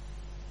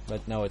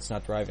 But no, it's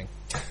not driving.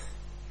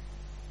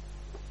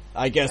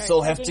 I guess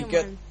I'll have to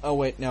get... Oh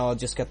wait, no, I'll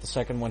just get the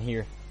second one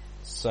here.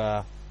 It's,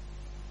 Oh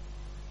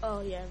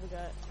yeah, I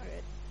forgot.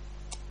 Alright.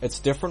 It's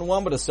a different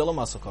one, but it's still a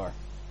muscle car.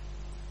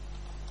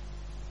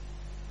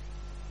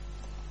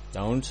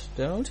 Don't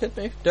hit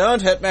me.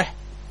 Don't hit me!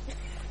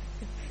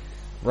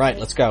 Right,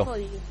 let's go.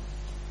 There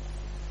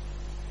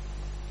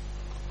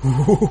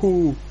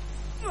Ooh. we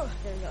go.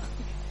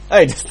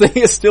 Hey, this thing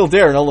is still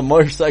there, and all the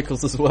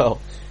motorcycles as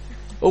well.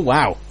 Oh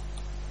wow.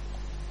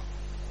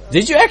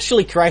 Did you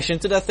actually crash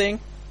into that thing?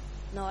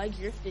 No, I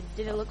drifted.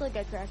 Did it look like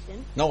I crashed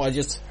in? No, I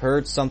just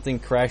heard something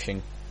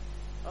crashing.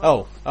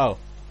 Oh, hold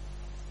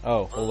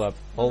up.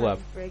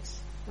 Brakes.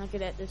 Not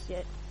good at this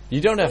yet.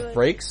 You don't have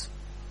brakes?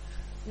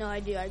 No,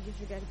 I do. I just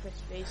forgot to press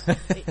space.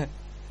 Wait.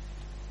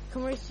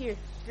 Come right here.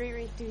 Straight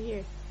right through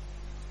here.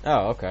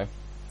 Oh, okay.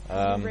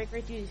 Break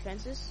right through these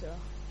fences, so...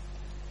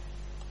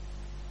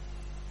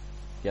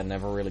 Yeah,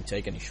 never really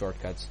take any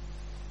shortcuts.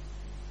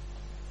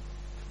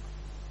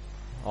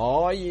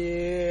 Oh,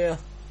 yeah.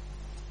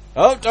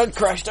 Oh, don't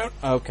crash, don't...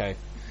 Okay.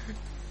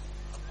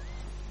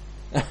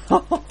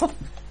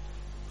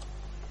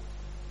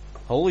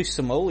 Holy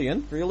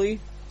Simoleon, really?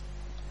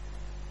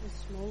 The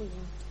Simoleon.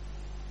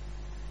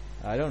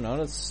 I don't know,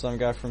 that's some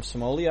guy from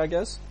Somalia, I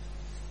guess?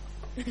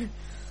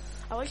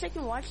 I wish I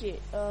could watch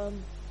it, but,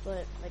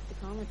 like, the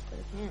comments, but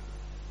I can't.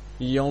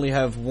 You only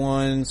have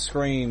one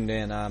screen,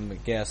 then I'm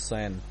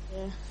guessing.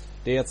 Yeah.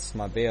 That's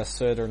my best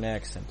southern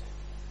accent.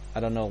 I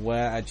don't know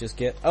where I just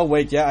get... Oh,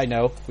 wait, yeah, I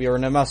know. We are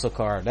in a muscle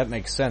car. That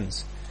makes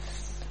sense.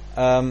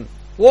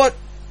 What?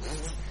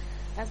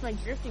 That's my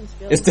drifting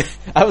skills.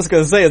 I was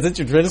gonna say, is it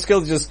your drifting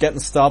skills just getting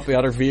stopped by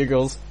other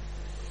vehicles?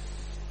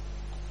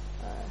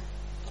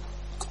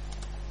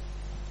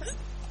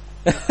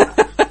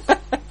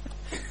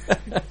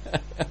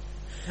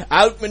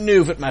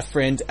 Outmaneuvered, my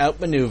friend.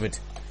 Outmaneuvered.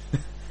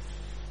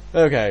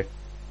 Okay.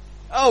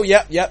 Oh,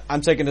 yep.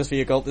 I'm taking this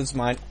vehicle. This is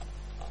mine.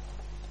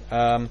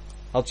 I'll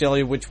tell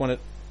you which one it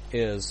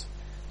is.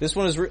 This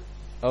one is oh,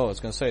 I was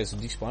gonna say, is it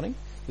despawning?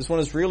 This one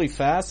is really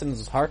fast and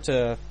it's hard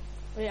to...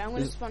 Wait, I'm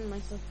gonna spawn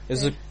myself.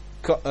 This is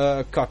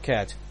a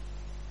cockcat.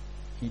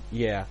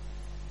 Yeah.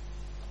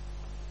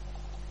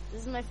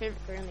 This is my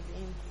favorite car in the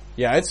game.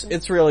 Yeah,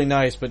 it's really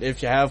nice, but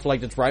if you have, like,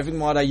 the driving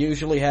mod I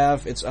usually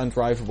have, it's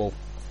undrivable.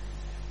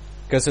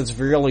 Because it's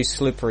really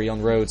slippery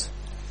on roads.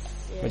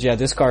 Yeah. But yeah,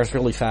 this car is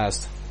really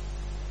fast.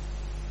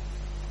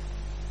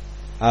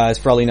 It's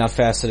probably not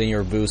faster than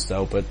your boost,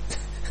 though, but...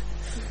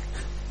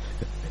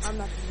 I'm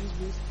not gonna use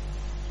boost.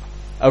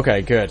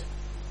 Okay, good.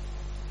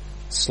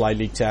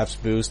 Slightly taps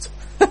boost.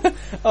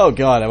 Oh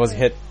god, I was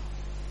hit.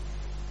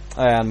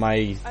 And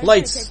my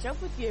lights... I'm trying to catch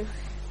up with you.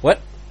 What?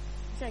 I'm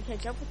trying to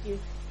catch up with you.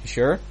 You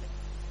sure?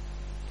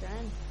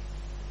 Trying.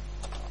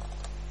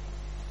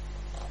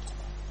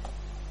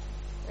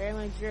 Where am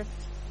I drift?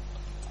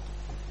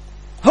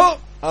 Huh!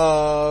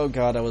 Oh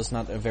god, that was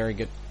not a very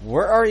good...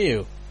 Where are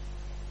you?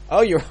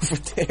 Oh, you're over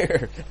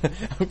there.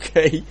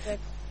 Okay.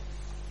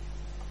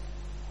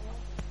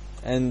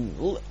 And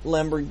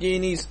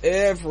Lamborghinis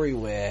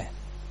everywhere.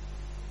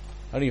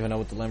 I don't even know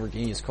what the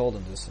Lamborghini is called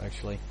in this,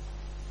 actually.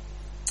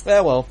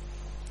 Yeah, well.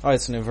 Oh,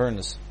 it's an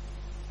Inverness.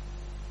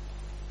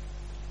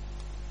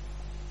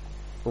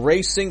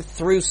 Racing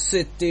through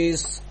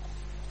cities,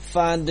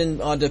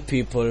 finding other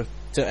people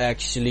to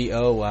actually...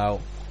 Oh, wow.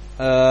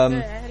 I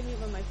had to meet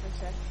with my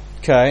friend.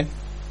 Okay.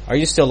 Are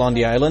you still on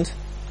the island?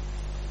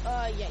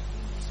 Yeah, you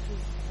just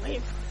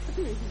wait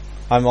for me.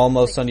 I'm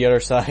almost on the other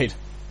side.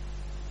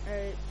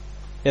 Alright.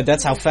 Yeah,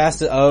 that's how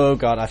fast it... Oh,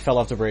 God, I fell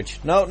off the bridge.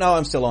 No,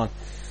 I'm still on.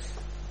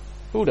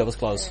 Ooh, that was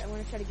close. Right, I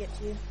want to try to get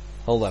to you.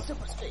 Hold up. So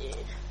speed.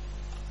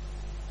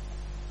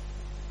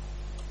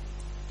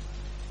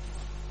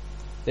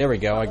 There we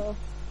go.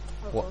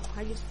 What?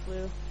 I just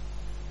flew.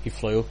 You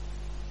flew?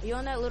 Are you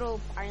on that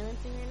little island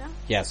thing right now?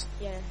 Yes.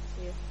 Yeah, I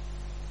see you.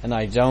 And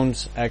I don't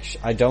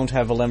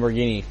have a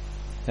Lamborghini.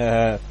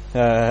 I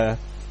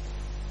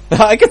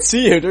can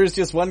see you. There's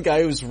just one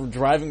guy who's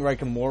driving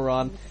like a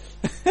moron.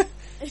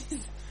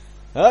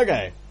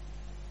 Okay.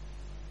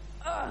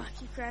 I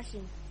keep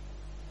crashing.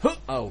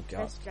 Oh, God.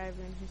 Best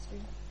driver in history.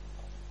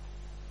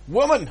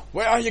 Woman,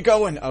 where are you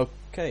going?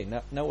 Okay,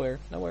 nowhere.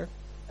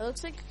 It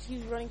looks like he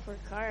was running for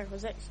a car.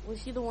 Was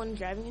he the one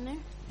driving in there?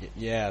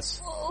 Yes.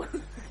 Oh.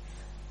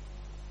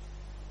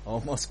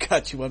 Almost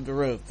got you up the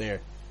road there.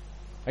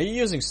 Are you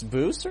using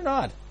boost or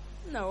not?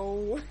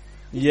 No.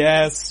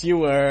 Yes, you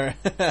were.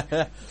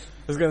 I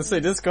was gonna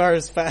say, this car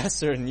is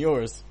faster than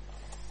yours.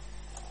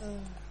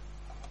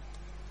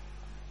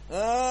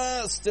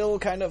 Still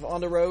kind of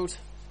on the road.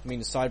 I mean,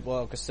 the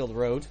sidewalk is still the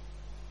road.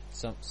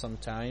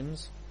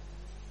 Sometimes.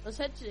 Let's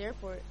head to the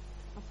airport.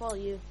 I'll follow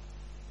you.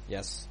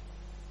 Yes.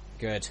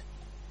 Good.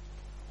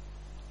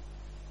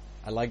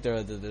 I like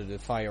the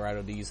fire out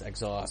of these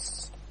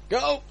exhausts.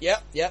 Go!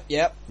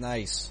 Yep.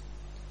 Nice.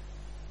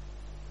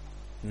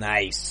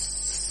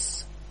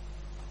 Nice.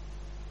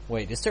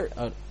 Wait, is there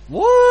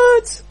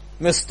what?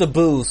 Mr.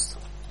 Boost.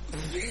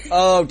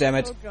 Oh, damn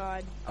it. Oh,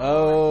 God.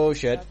 Oh,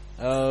 shit.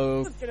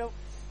 God. Oh.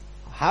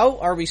 How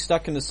are we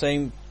stuck in the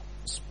same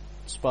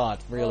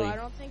spot, really? Oh, I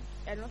don't think,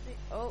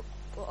 oh,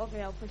 well,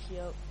 okay, I'll push you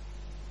out.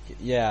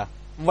 Yeah.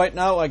 Right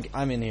now,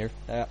 I'm in here.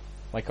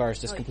 My car is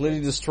just completely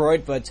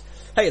destroyed, but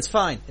hey, it's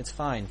fine. It's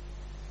fine.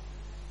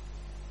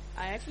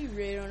 I actually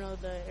really don't know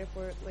the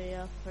airport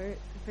layout part.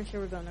 I'm pretty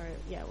sure we're going the right,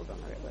 yeah, we're going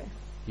the right way.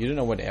 You don't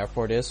know what the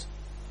airport is?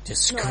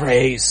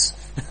 Disgrace!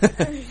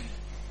 Because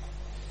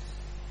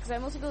I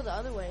mostly go the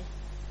other way,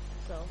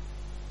 so.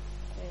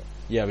 Okay.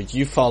 Yeah, but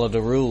you follow the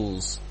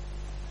rules.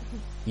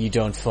 You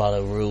don't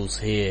follow rules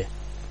here.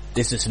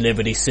 This is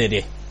Liberty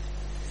City.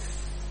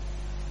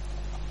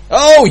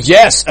 Oh,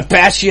 yes!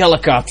 Apache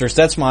helicopters,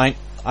 that's mine.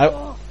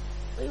 Oh,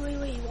 wait,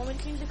 you want me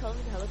to change the color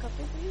of the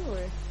helicopter for you,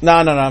 or? No,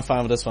 I'm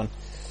fine with this one.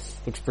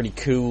 Looks pretty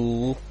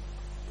cool.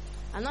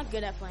 I'm not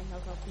good at flying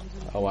helicopters.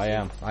 Oh, I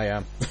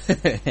am.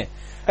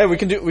 Hey, we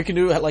can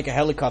do like a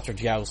helicopter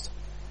joust.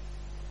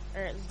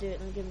 Alright, let's do it.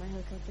 Let me get my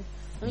helicopter.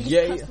 Let me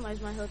just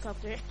customize my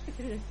helicopter.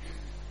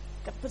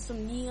 Gotta put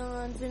some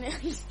neons in it.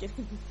 I'm just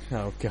kidding.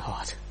 Oh,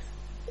 God.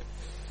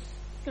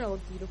 It's gonna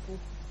look beautiful.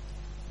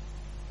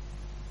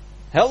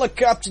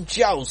 Helicopter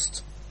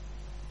joust.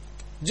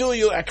 Do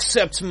you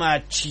accept my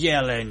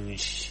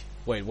challenge?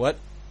 Wait, what?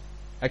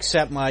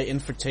 Accept my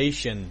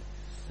invitation.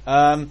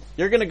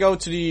 You're gonna go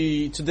to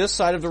this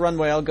side of the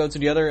runway, I'll go to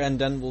the other, and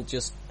then we'll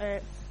just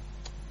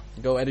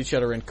go at each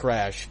other and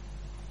crash.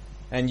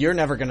 And you're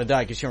never gonna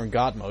die because you're in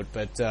God mode,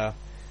 but, do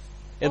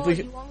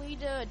you want me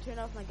to turn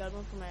off my God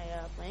mode for my,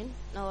 plane?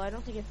 No, I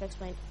don't think it affects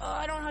plane. Oh,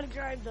 I don't know how to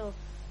drive, though.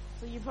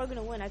 So you're probably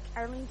gonna win. I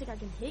don't even think I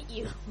can hit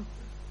you.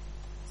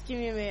 Just give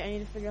me a minute, I need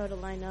to figure out how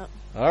to line up.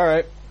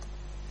 Alright.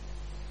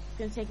 It's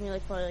gonna take me,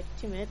 probably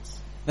 2 minutes.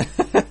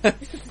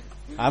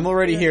 I'm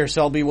already here,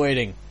 so I'll be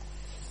waiting.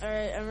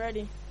 Alright, I'm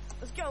ready.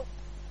 Let's go!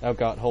 Oh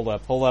God, hold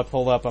up.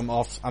 I'm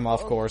off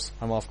course.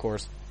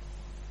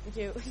 Me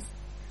too.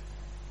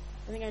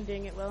 I think I'm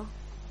doing it well.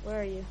 Where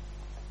are you?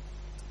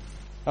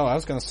 Oh, I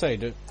was gonna say,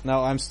 dude.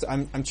 No, I'm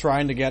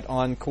trying to get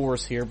on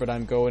course here, but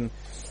I'm going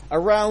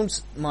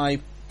around my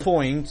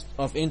point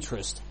of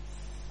interest.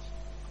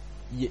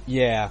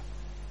 Yeah.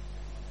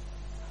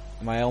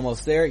 Am I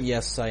almost there?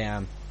 Yes, I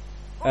am.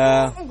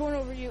 I'm going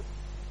over you.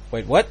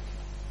 Wait, what?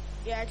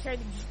 Yeah, I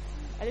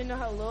didn't know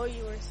how low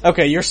you were. So.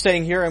 Okay, you're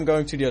staying here, I'm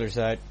going to the other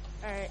side.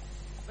 Alright.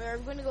 Are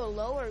we gonna go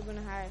low or are we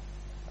gonna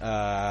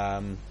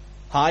high?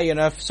 High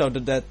enough so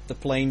that the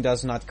plane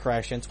does not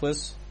crash into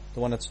us. The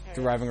one that's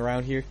driving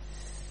around here.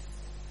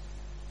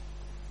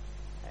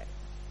 Alright.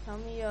 Tell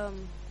me,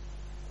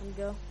 when to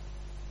go.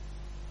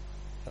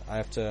 I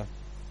have to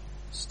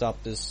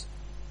stop this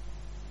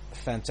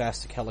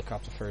fantastic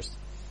helicopter first.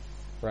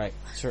 Right.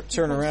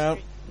 Turn around.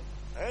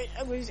 Alright.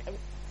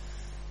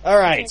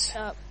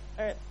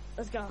 Alright,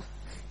 let's go.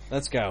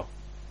 Let's go.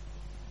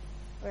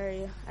 Where are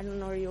you? I don't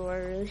know where you are,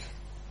 really.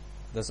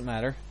 Doesn't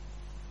matter.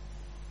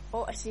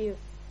 Oh, I see you.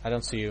 I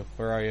don't see you.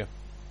 Where are you?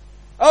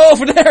 Oh,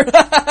 over there!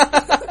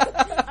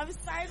 I'm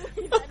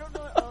sideways. I don't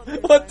know. Oh,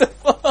 what the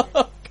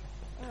fuck?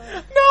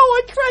 No,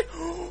 I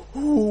crashed.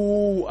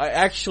 Ooh,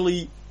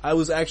 I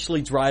was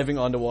actually driving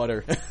on the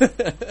water. You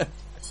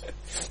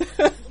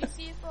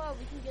see if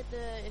we can get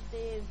if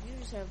the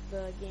viewers have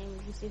the game,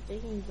 we can see if they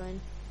can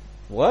join.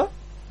 What?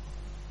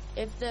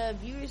 If the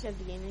viewers have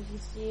the game, we can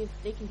see if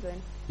they can join.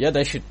 Yeah,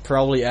 they should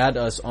probably add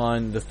us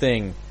on the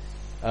thing.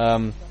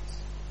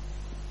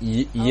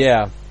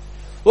 Yeah.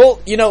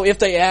 Well, if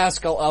they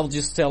ask, I'll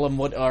just tell them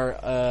what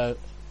our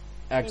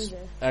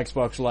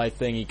Xbox Live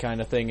thingy kind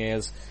of thing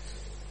is.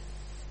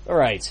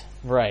 Alright,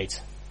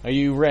 right. Are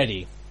you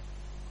ready?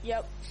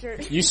 Yep, sure.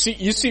 You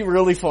see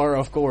really far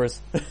off course.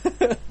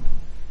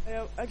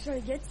 I try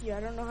to get to you. I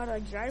don't know how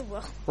to drive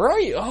well. Where are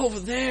you? Oh, over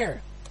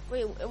there.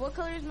 Wait, what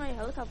color is my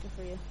helicopter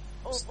for you?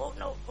 Oh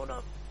no, hold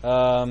up.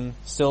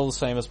 Still the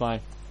same as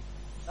mine.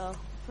 Oh,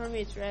 for me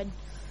it's red.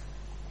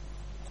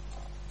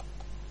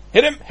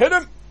 Hit him!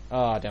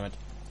 Oh, damn it.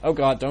 Oh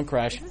God, don't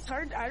crash. This is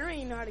hard. I don't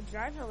even know how to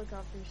drive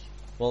helicopters.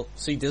 Well,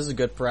 see, this is a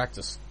good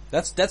practice.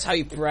 That's how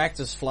you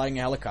practice flying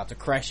a helicopter,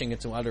 crashing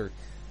into other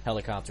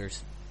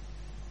helicopters.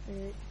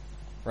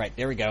 Right,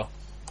 there we go.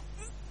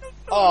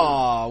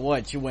 Oh,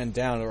 what? You went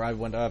down or I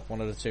went up, one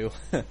of the two.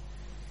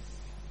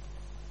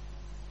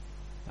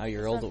 Now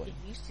you're all the way.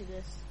 Get used to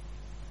this.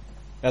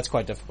 That's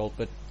quite difficult,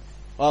 but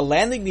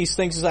landing these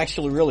things is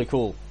actually really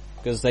cool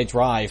because they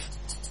drive.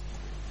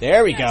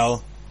 There we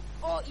go.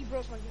 Oh, you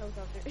broke my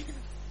helicopter.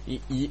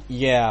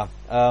 Yeah.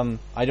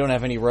 I don't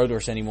have any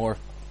rotors anymore.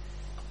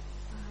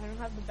 I don't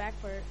have the back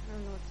part. I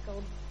don't know what it's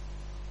called.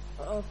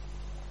 Uh-oh.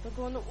 Don't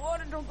go in the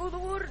water. Don't go in the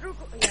water. Don't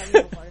go. Yeah, I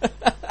know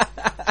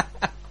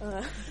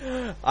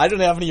water. I don't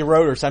have any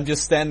rotors. I'm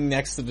just standing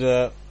next to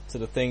the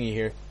thingy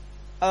here.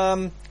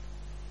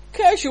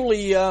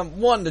 Casually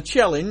won the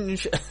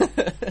challenge.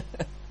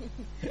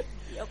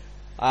 Yep.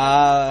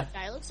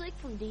 Guy looks like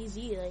from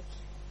DayZ, like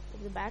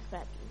the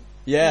backpack.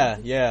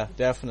 Yeah,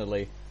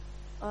 definitely.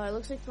 It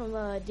looks like from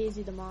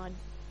DayZ the mod.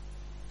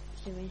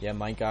 Yeah,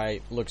 my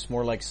guy looks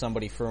more like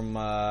somebody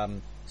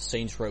from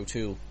Saints Row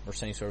 2 or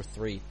Saints Row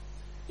 3.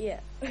 Yeah.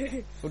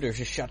 Oh, there's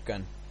a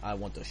shotgun. I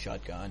want the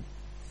shotgun.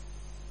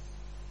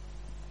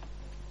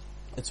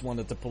 It's one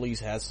that the police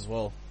has as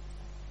well.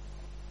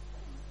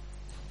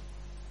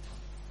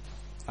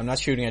 I'm not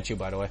shooting at you,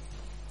 by the way.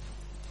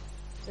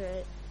 It's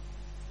alright.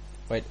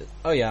 Wait,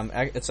 oh yeah,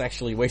 it's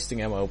actually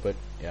wasting ammo, but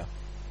yeah.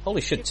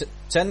 Holy shit,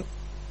 10...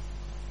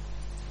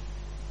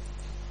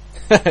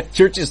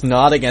 You're just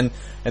nodding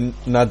and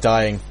not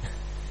dying.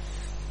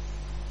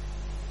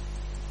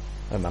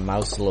 Oh, my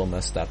mouse is a little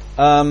messed up.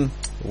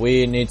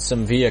 We need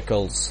some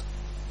vehicles.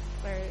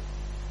 Alright.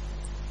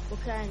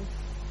 What kind?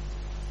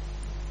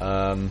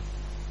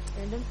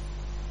 Random?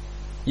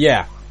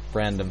 Yeah,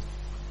 random.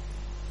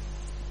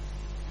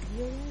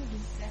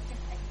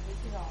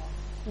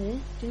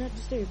 Do not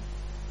disturb.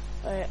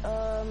 Alright,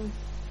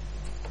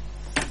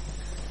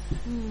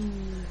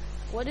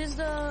 what is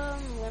the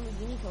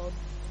Lamborghini called?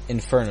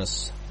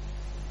 Infernus.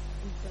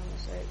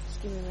 Alright,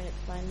 just give me a minute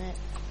to find that.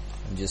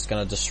 I'm just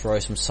gonna destroy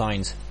some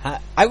signs.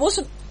 I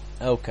wasn't...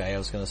 Okay, I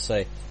was gonna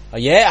say... Oh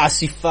yeah, I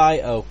see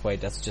fire... Oh,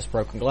 wait, that's just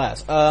broken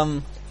glass.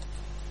 There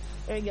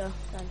you go,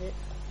 found it.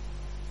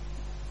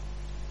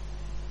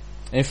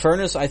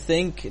 Infernus, I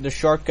think the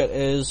shortcut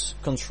is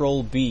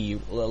Control B.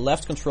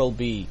 Left Control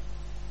B.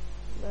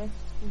 Left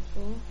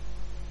Control?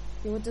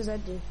 Yeah, what does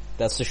that do?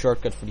 That's the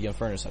shortcut for the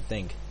Infernus, I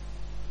think.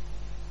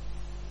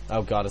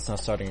 Oh god, it's not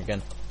starting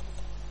again.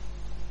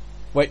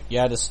 Wait,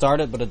 yeah, it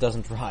started, but it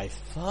doesn't drive.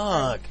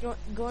 Fuck.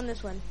 Go on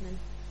this one, then.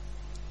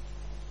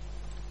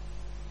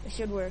 It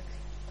should work.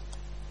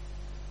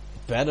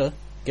 Better.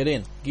 Get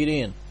in. Get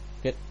in.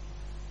 Get...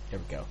 Here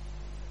we go.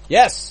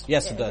 Yes!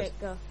 Yes, yeah, it does. Okay,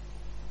 go.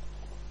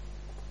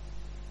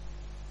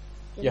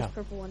 Get Yeah. this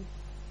purple one.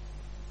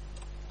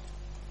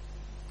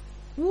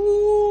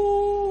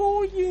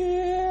 Ooh,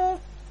 yeah!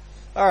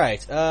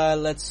 Alright,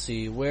 let's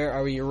see. Where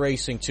are we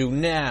racing to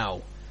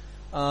now?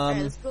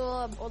 Alright, let's go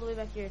all the way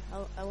back here.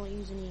 I won't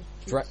use any...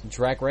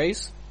 Drag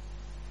race?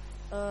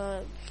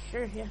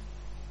 Sure, yeah.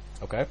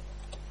 Okay.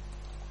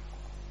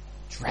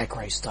 Drag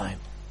race time.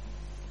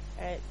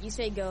 Alright, you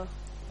say go.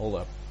 Hold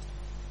up.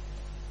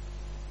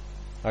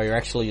 Oh, you're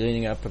actually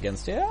leaning up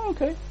against... Yeah,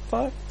 okay.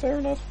 Fine. Fair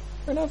enough.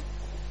 Fair enough.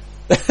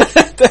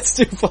 That's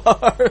too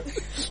far.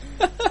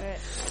 Alright.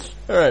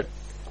 Alright.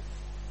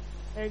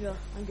 There you go.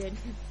 I'm good.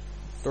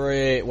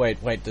 3...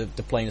 Wait.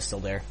 The plane is still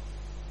there.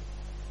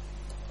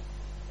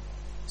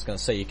 I was gonna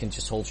say, you can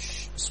just hold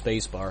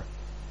space bar.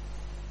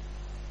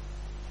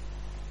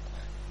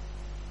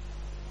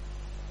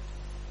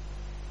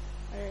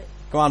 Alright.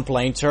 Come on,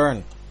 plane,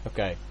 turn.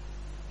 Okay.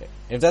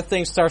 If that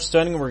thing starts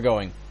turning, we're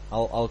going.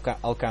 I'll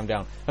calm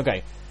down.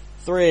 Okay.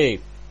 3,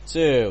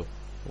 2,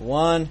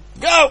 1,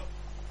 go!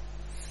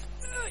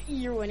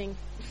 You're winning.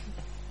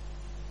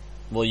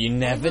 Well, you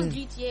never... If it was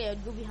GTA,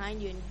 I'd go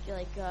behind you and be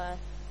like, I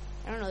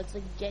don't know, it's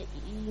like you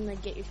can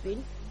get your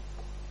speed.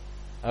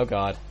 Oh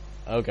god.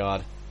 Oh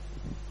god.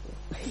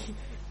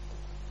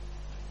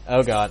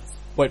 Oh god.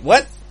 Wait,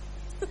 what?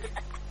 I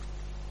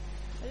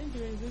didn't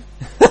do anything.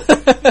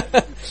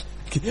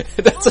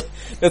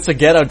 that's a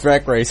ghetto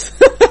drag race.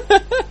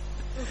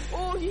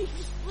 Oh, you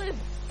just flipped.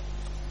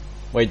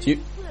 Wait,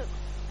 you... Flip.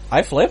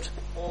 I flipped?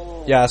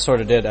 Oh. Yeah, I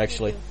sorta did,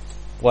 actually.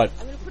 What?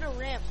 I'm gonna put a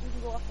ramp so we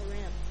can go off the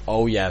ramp.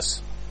 Oh,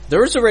 yes.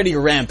 There is already a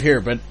ramp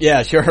here, but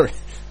yeah, sure.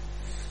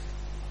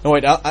 No,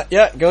 wait,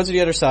 yeah, go to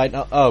the other side.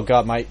 Oh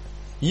god,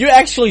 you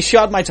actually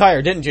shot my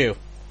tire, didn't you?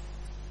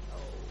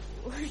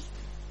 Oh.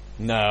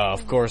 No,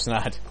 of course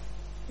not.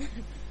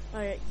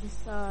 Alright,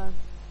 just,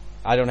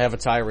 I don't have a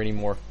tire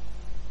anymore.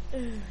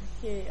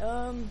 okay,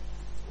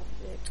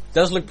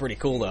 Does look pretty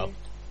cool, though.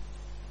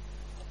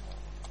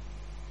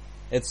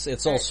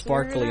 It's all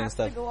sparkly and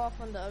stuff. To go off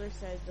on the other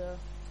side, though.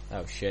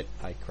 Oh shit,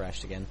 I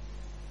crashed again.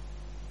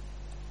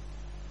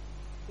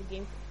 Your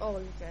game... Oh,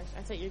 you crashed.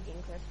 I thought your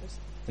game crashed first.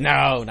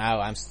 No,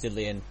 I'm still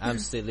in. I'm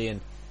still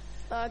in.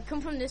 Come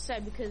from this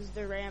side because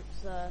the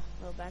ramp's, a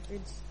little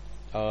backwards.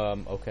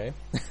 Okay.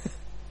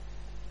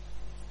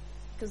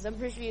 Because I'm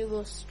pretty sure you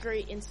go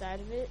straight inside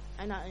of it.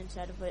 Not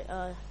inside of it,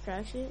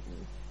 crash it. And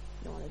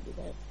you don't want to do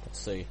that. Let's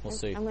see. We'll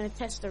see. I'm going to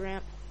test the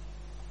ramp.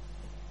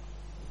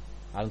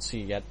 I don't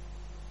see it yet.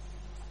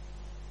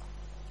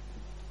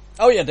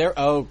 Oh, yeah, there.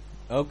 Oh,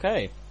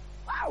 okay.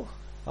 Wow.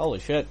 Holy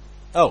shit.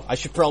 Oh, I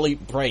should probably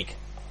brake.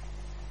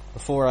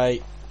 Before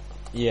I...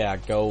 Yeah,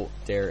 go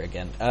there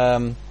again.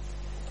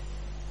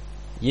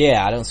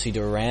 Yeah, I don't see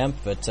the ramp,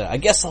 but I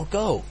guess I'll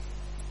go.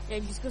 Yeah,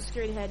 just go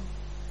straight ahead.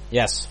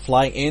 Yes,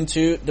 flying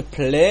into the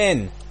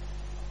plane.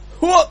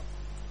 Whoa!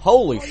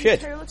 Holy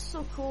shit. Your hair looks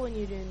so cool when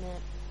you're doing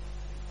that.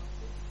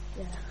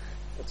 Yeah,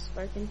 it's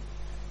sparking.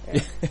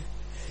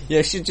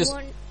 Yeah, she just...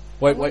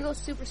 Wait. Go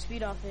super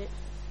speed off it.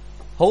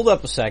 Hold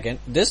up a second.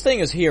 This thing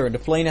is here, and the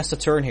plane has to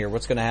turn here.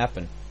 What's gonna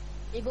happen?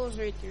 It goes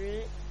right through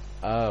it.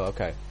 Oh,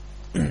 okay.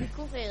 It'd be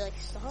cool if it, like,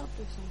 stopped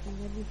or something.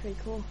 That'd be pretty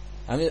cool.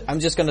 I'm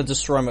just gonna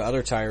destroy my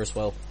other tire as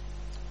well.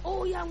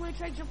 Oh, yeah, I'm gonna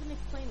try jumping the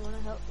plane. Wanna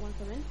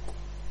come in?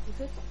 You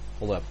could?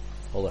 Hold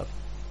up.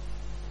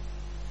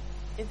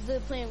 If the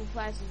plane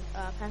passes,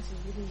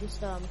 we can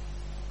just, I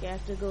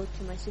have to go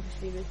to my super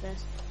speed really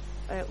fast.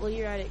 Alright, well,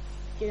 you're at it.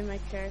 Get in my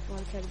car if you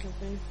want to try to jump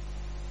in.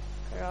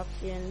 Car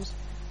options.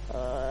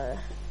 Alright,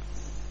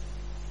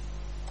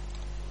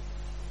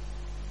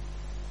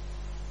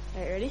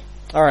 ready?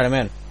 Alright, I'm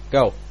in.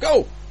 Go!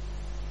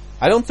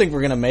 I don't think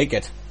we're gonna make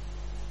it.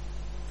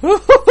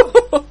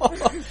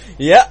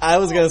 Yeah, I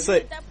was gonna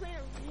say.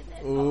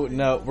 Ooh,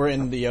 no, we're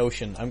in the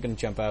ocean. I'm gonna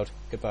jump out.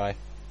 Goodbye.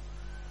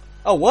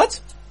 Oh, what?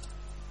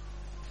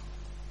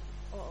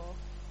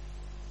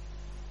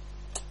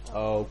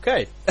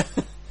 Okay.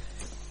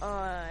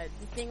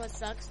 The thing that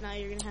sucks, now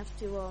you're gonna have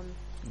to,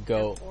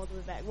 go all the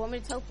way back. Want me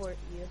to teleport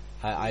you?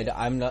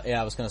 I'm not,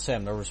 yeah, I was gonna say,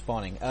 I'm not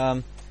respawning.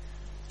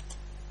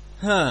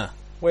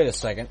 Wait a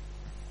second.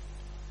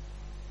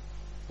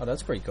 Oh,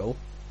 that's pretty cool.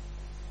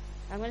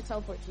 I'm gonna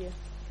teleport you.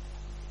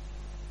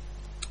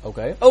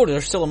 Okay. Oh,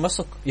 there's still a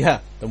muscle. Yeah,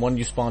 the one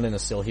you spawned in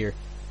is still here.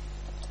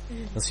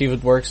 Let's see if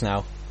it works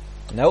now.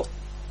 Nope.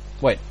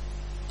 Wait.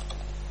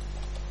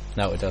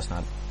 No, it does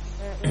not.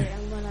 Wait,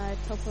 I'm gonna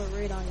teleport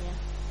right on you.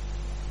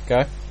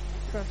 Okay.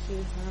 Crush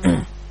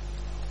you.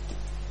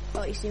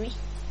 Oh, you see me?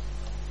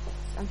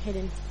 I'm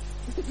hidden.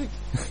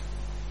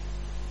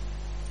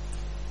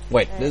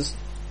 Wait, this...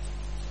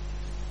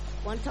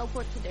 Want to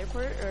teleport to the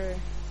airport, or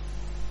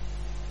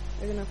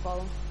you're gonna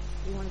follow?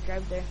 You want to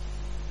drive there?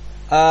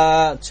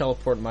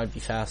 Teleport might be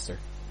faster.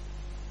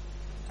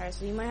 Alright,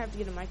 so you might have to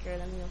get a micro,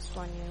 then we'll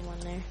spawn you in one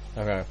there.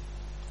 Okay.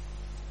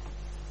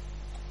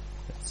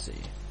 Let's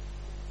see.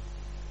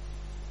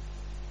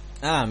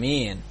 Ah,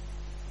 man.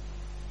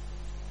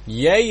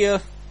 Yeah.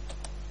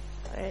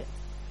 Alright.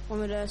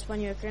 Want me to spawn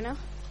you a car now?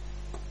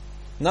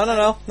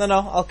 No.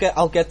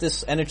 I'll get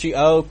this energy.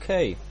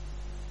 Okay.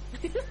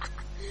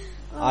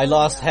 I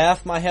lost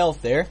half my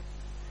health there.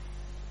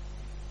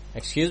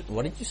 Excuse me,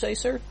 what did you say,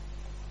 sir?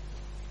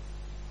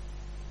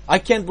 I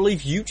can't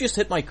believe you just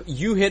hit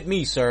you hit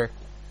me, sir.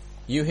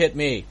 You hit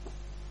me.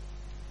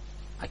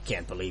 I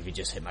can't believe you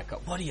just hit my car.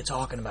 What are you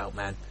talking about,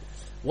 man?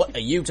 What are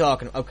you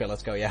talking about? Okay,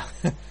 let's go, yeah.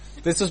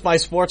 This is my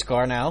sports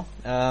car now.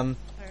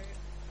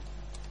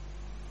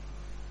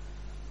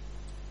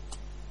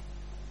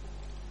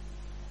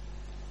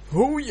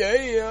 Oh,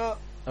 yeah.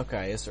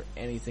 Okay, is there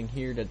anything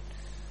here that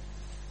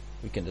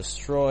we can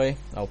destroy?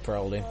 Oh,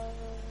 probably.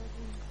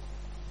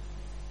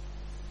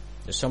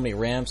 There's so many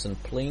ramps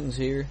and planes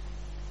here.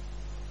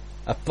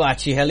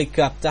 Apache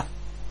helicopter.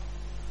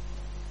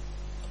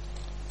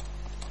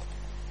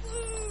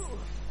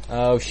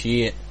 Oh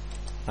shit.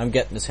 I'm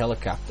getting this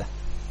helicopter.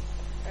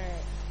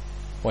 Alright.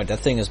 Wait, that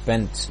thing is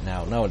bent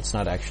now. No, it's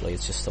not actually.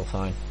 It's just still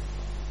fine.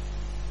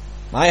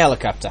 My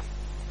helicopter.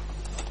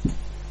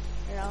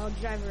 Here, I'll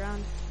drive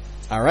around.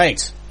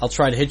 Alright. I'll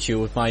try to hit you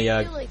with my,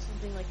 I feel like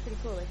something like pretty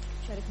cool, like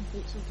try to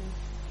complete something.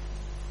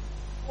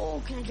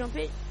 Oh, can I jump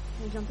it?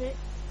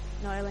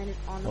 No, I landed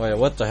on the Wait,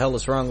 what the hell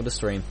is wrong with the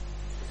stream?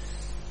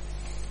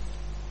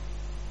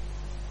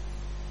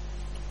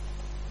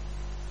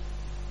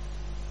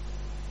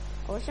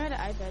 I wish I had an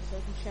iPad so I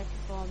can check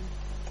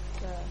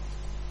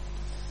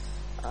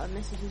the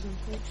messages on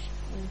Twitch.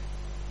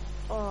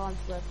 Oh, I'm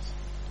flipped.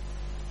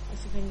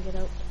 Let's see if I can get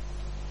out.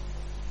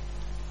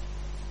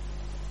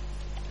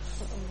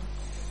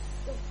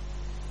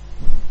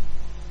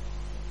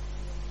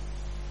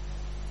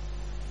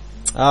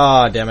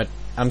 Ah, damn it.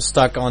 I'm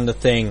stuck on the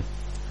thing. I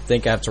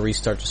think I have to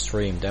restart the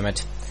stream, damn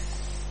it.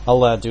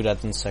 I'll do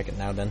that in a second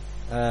now then.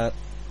 Wait,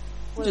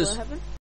 what happened?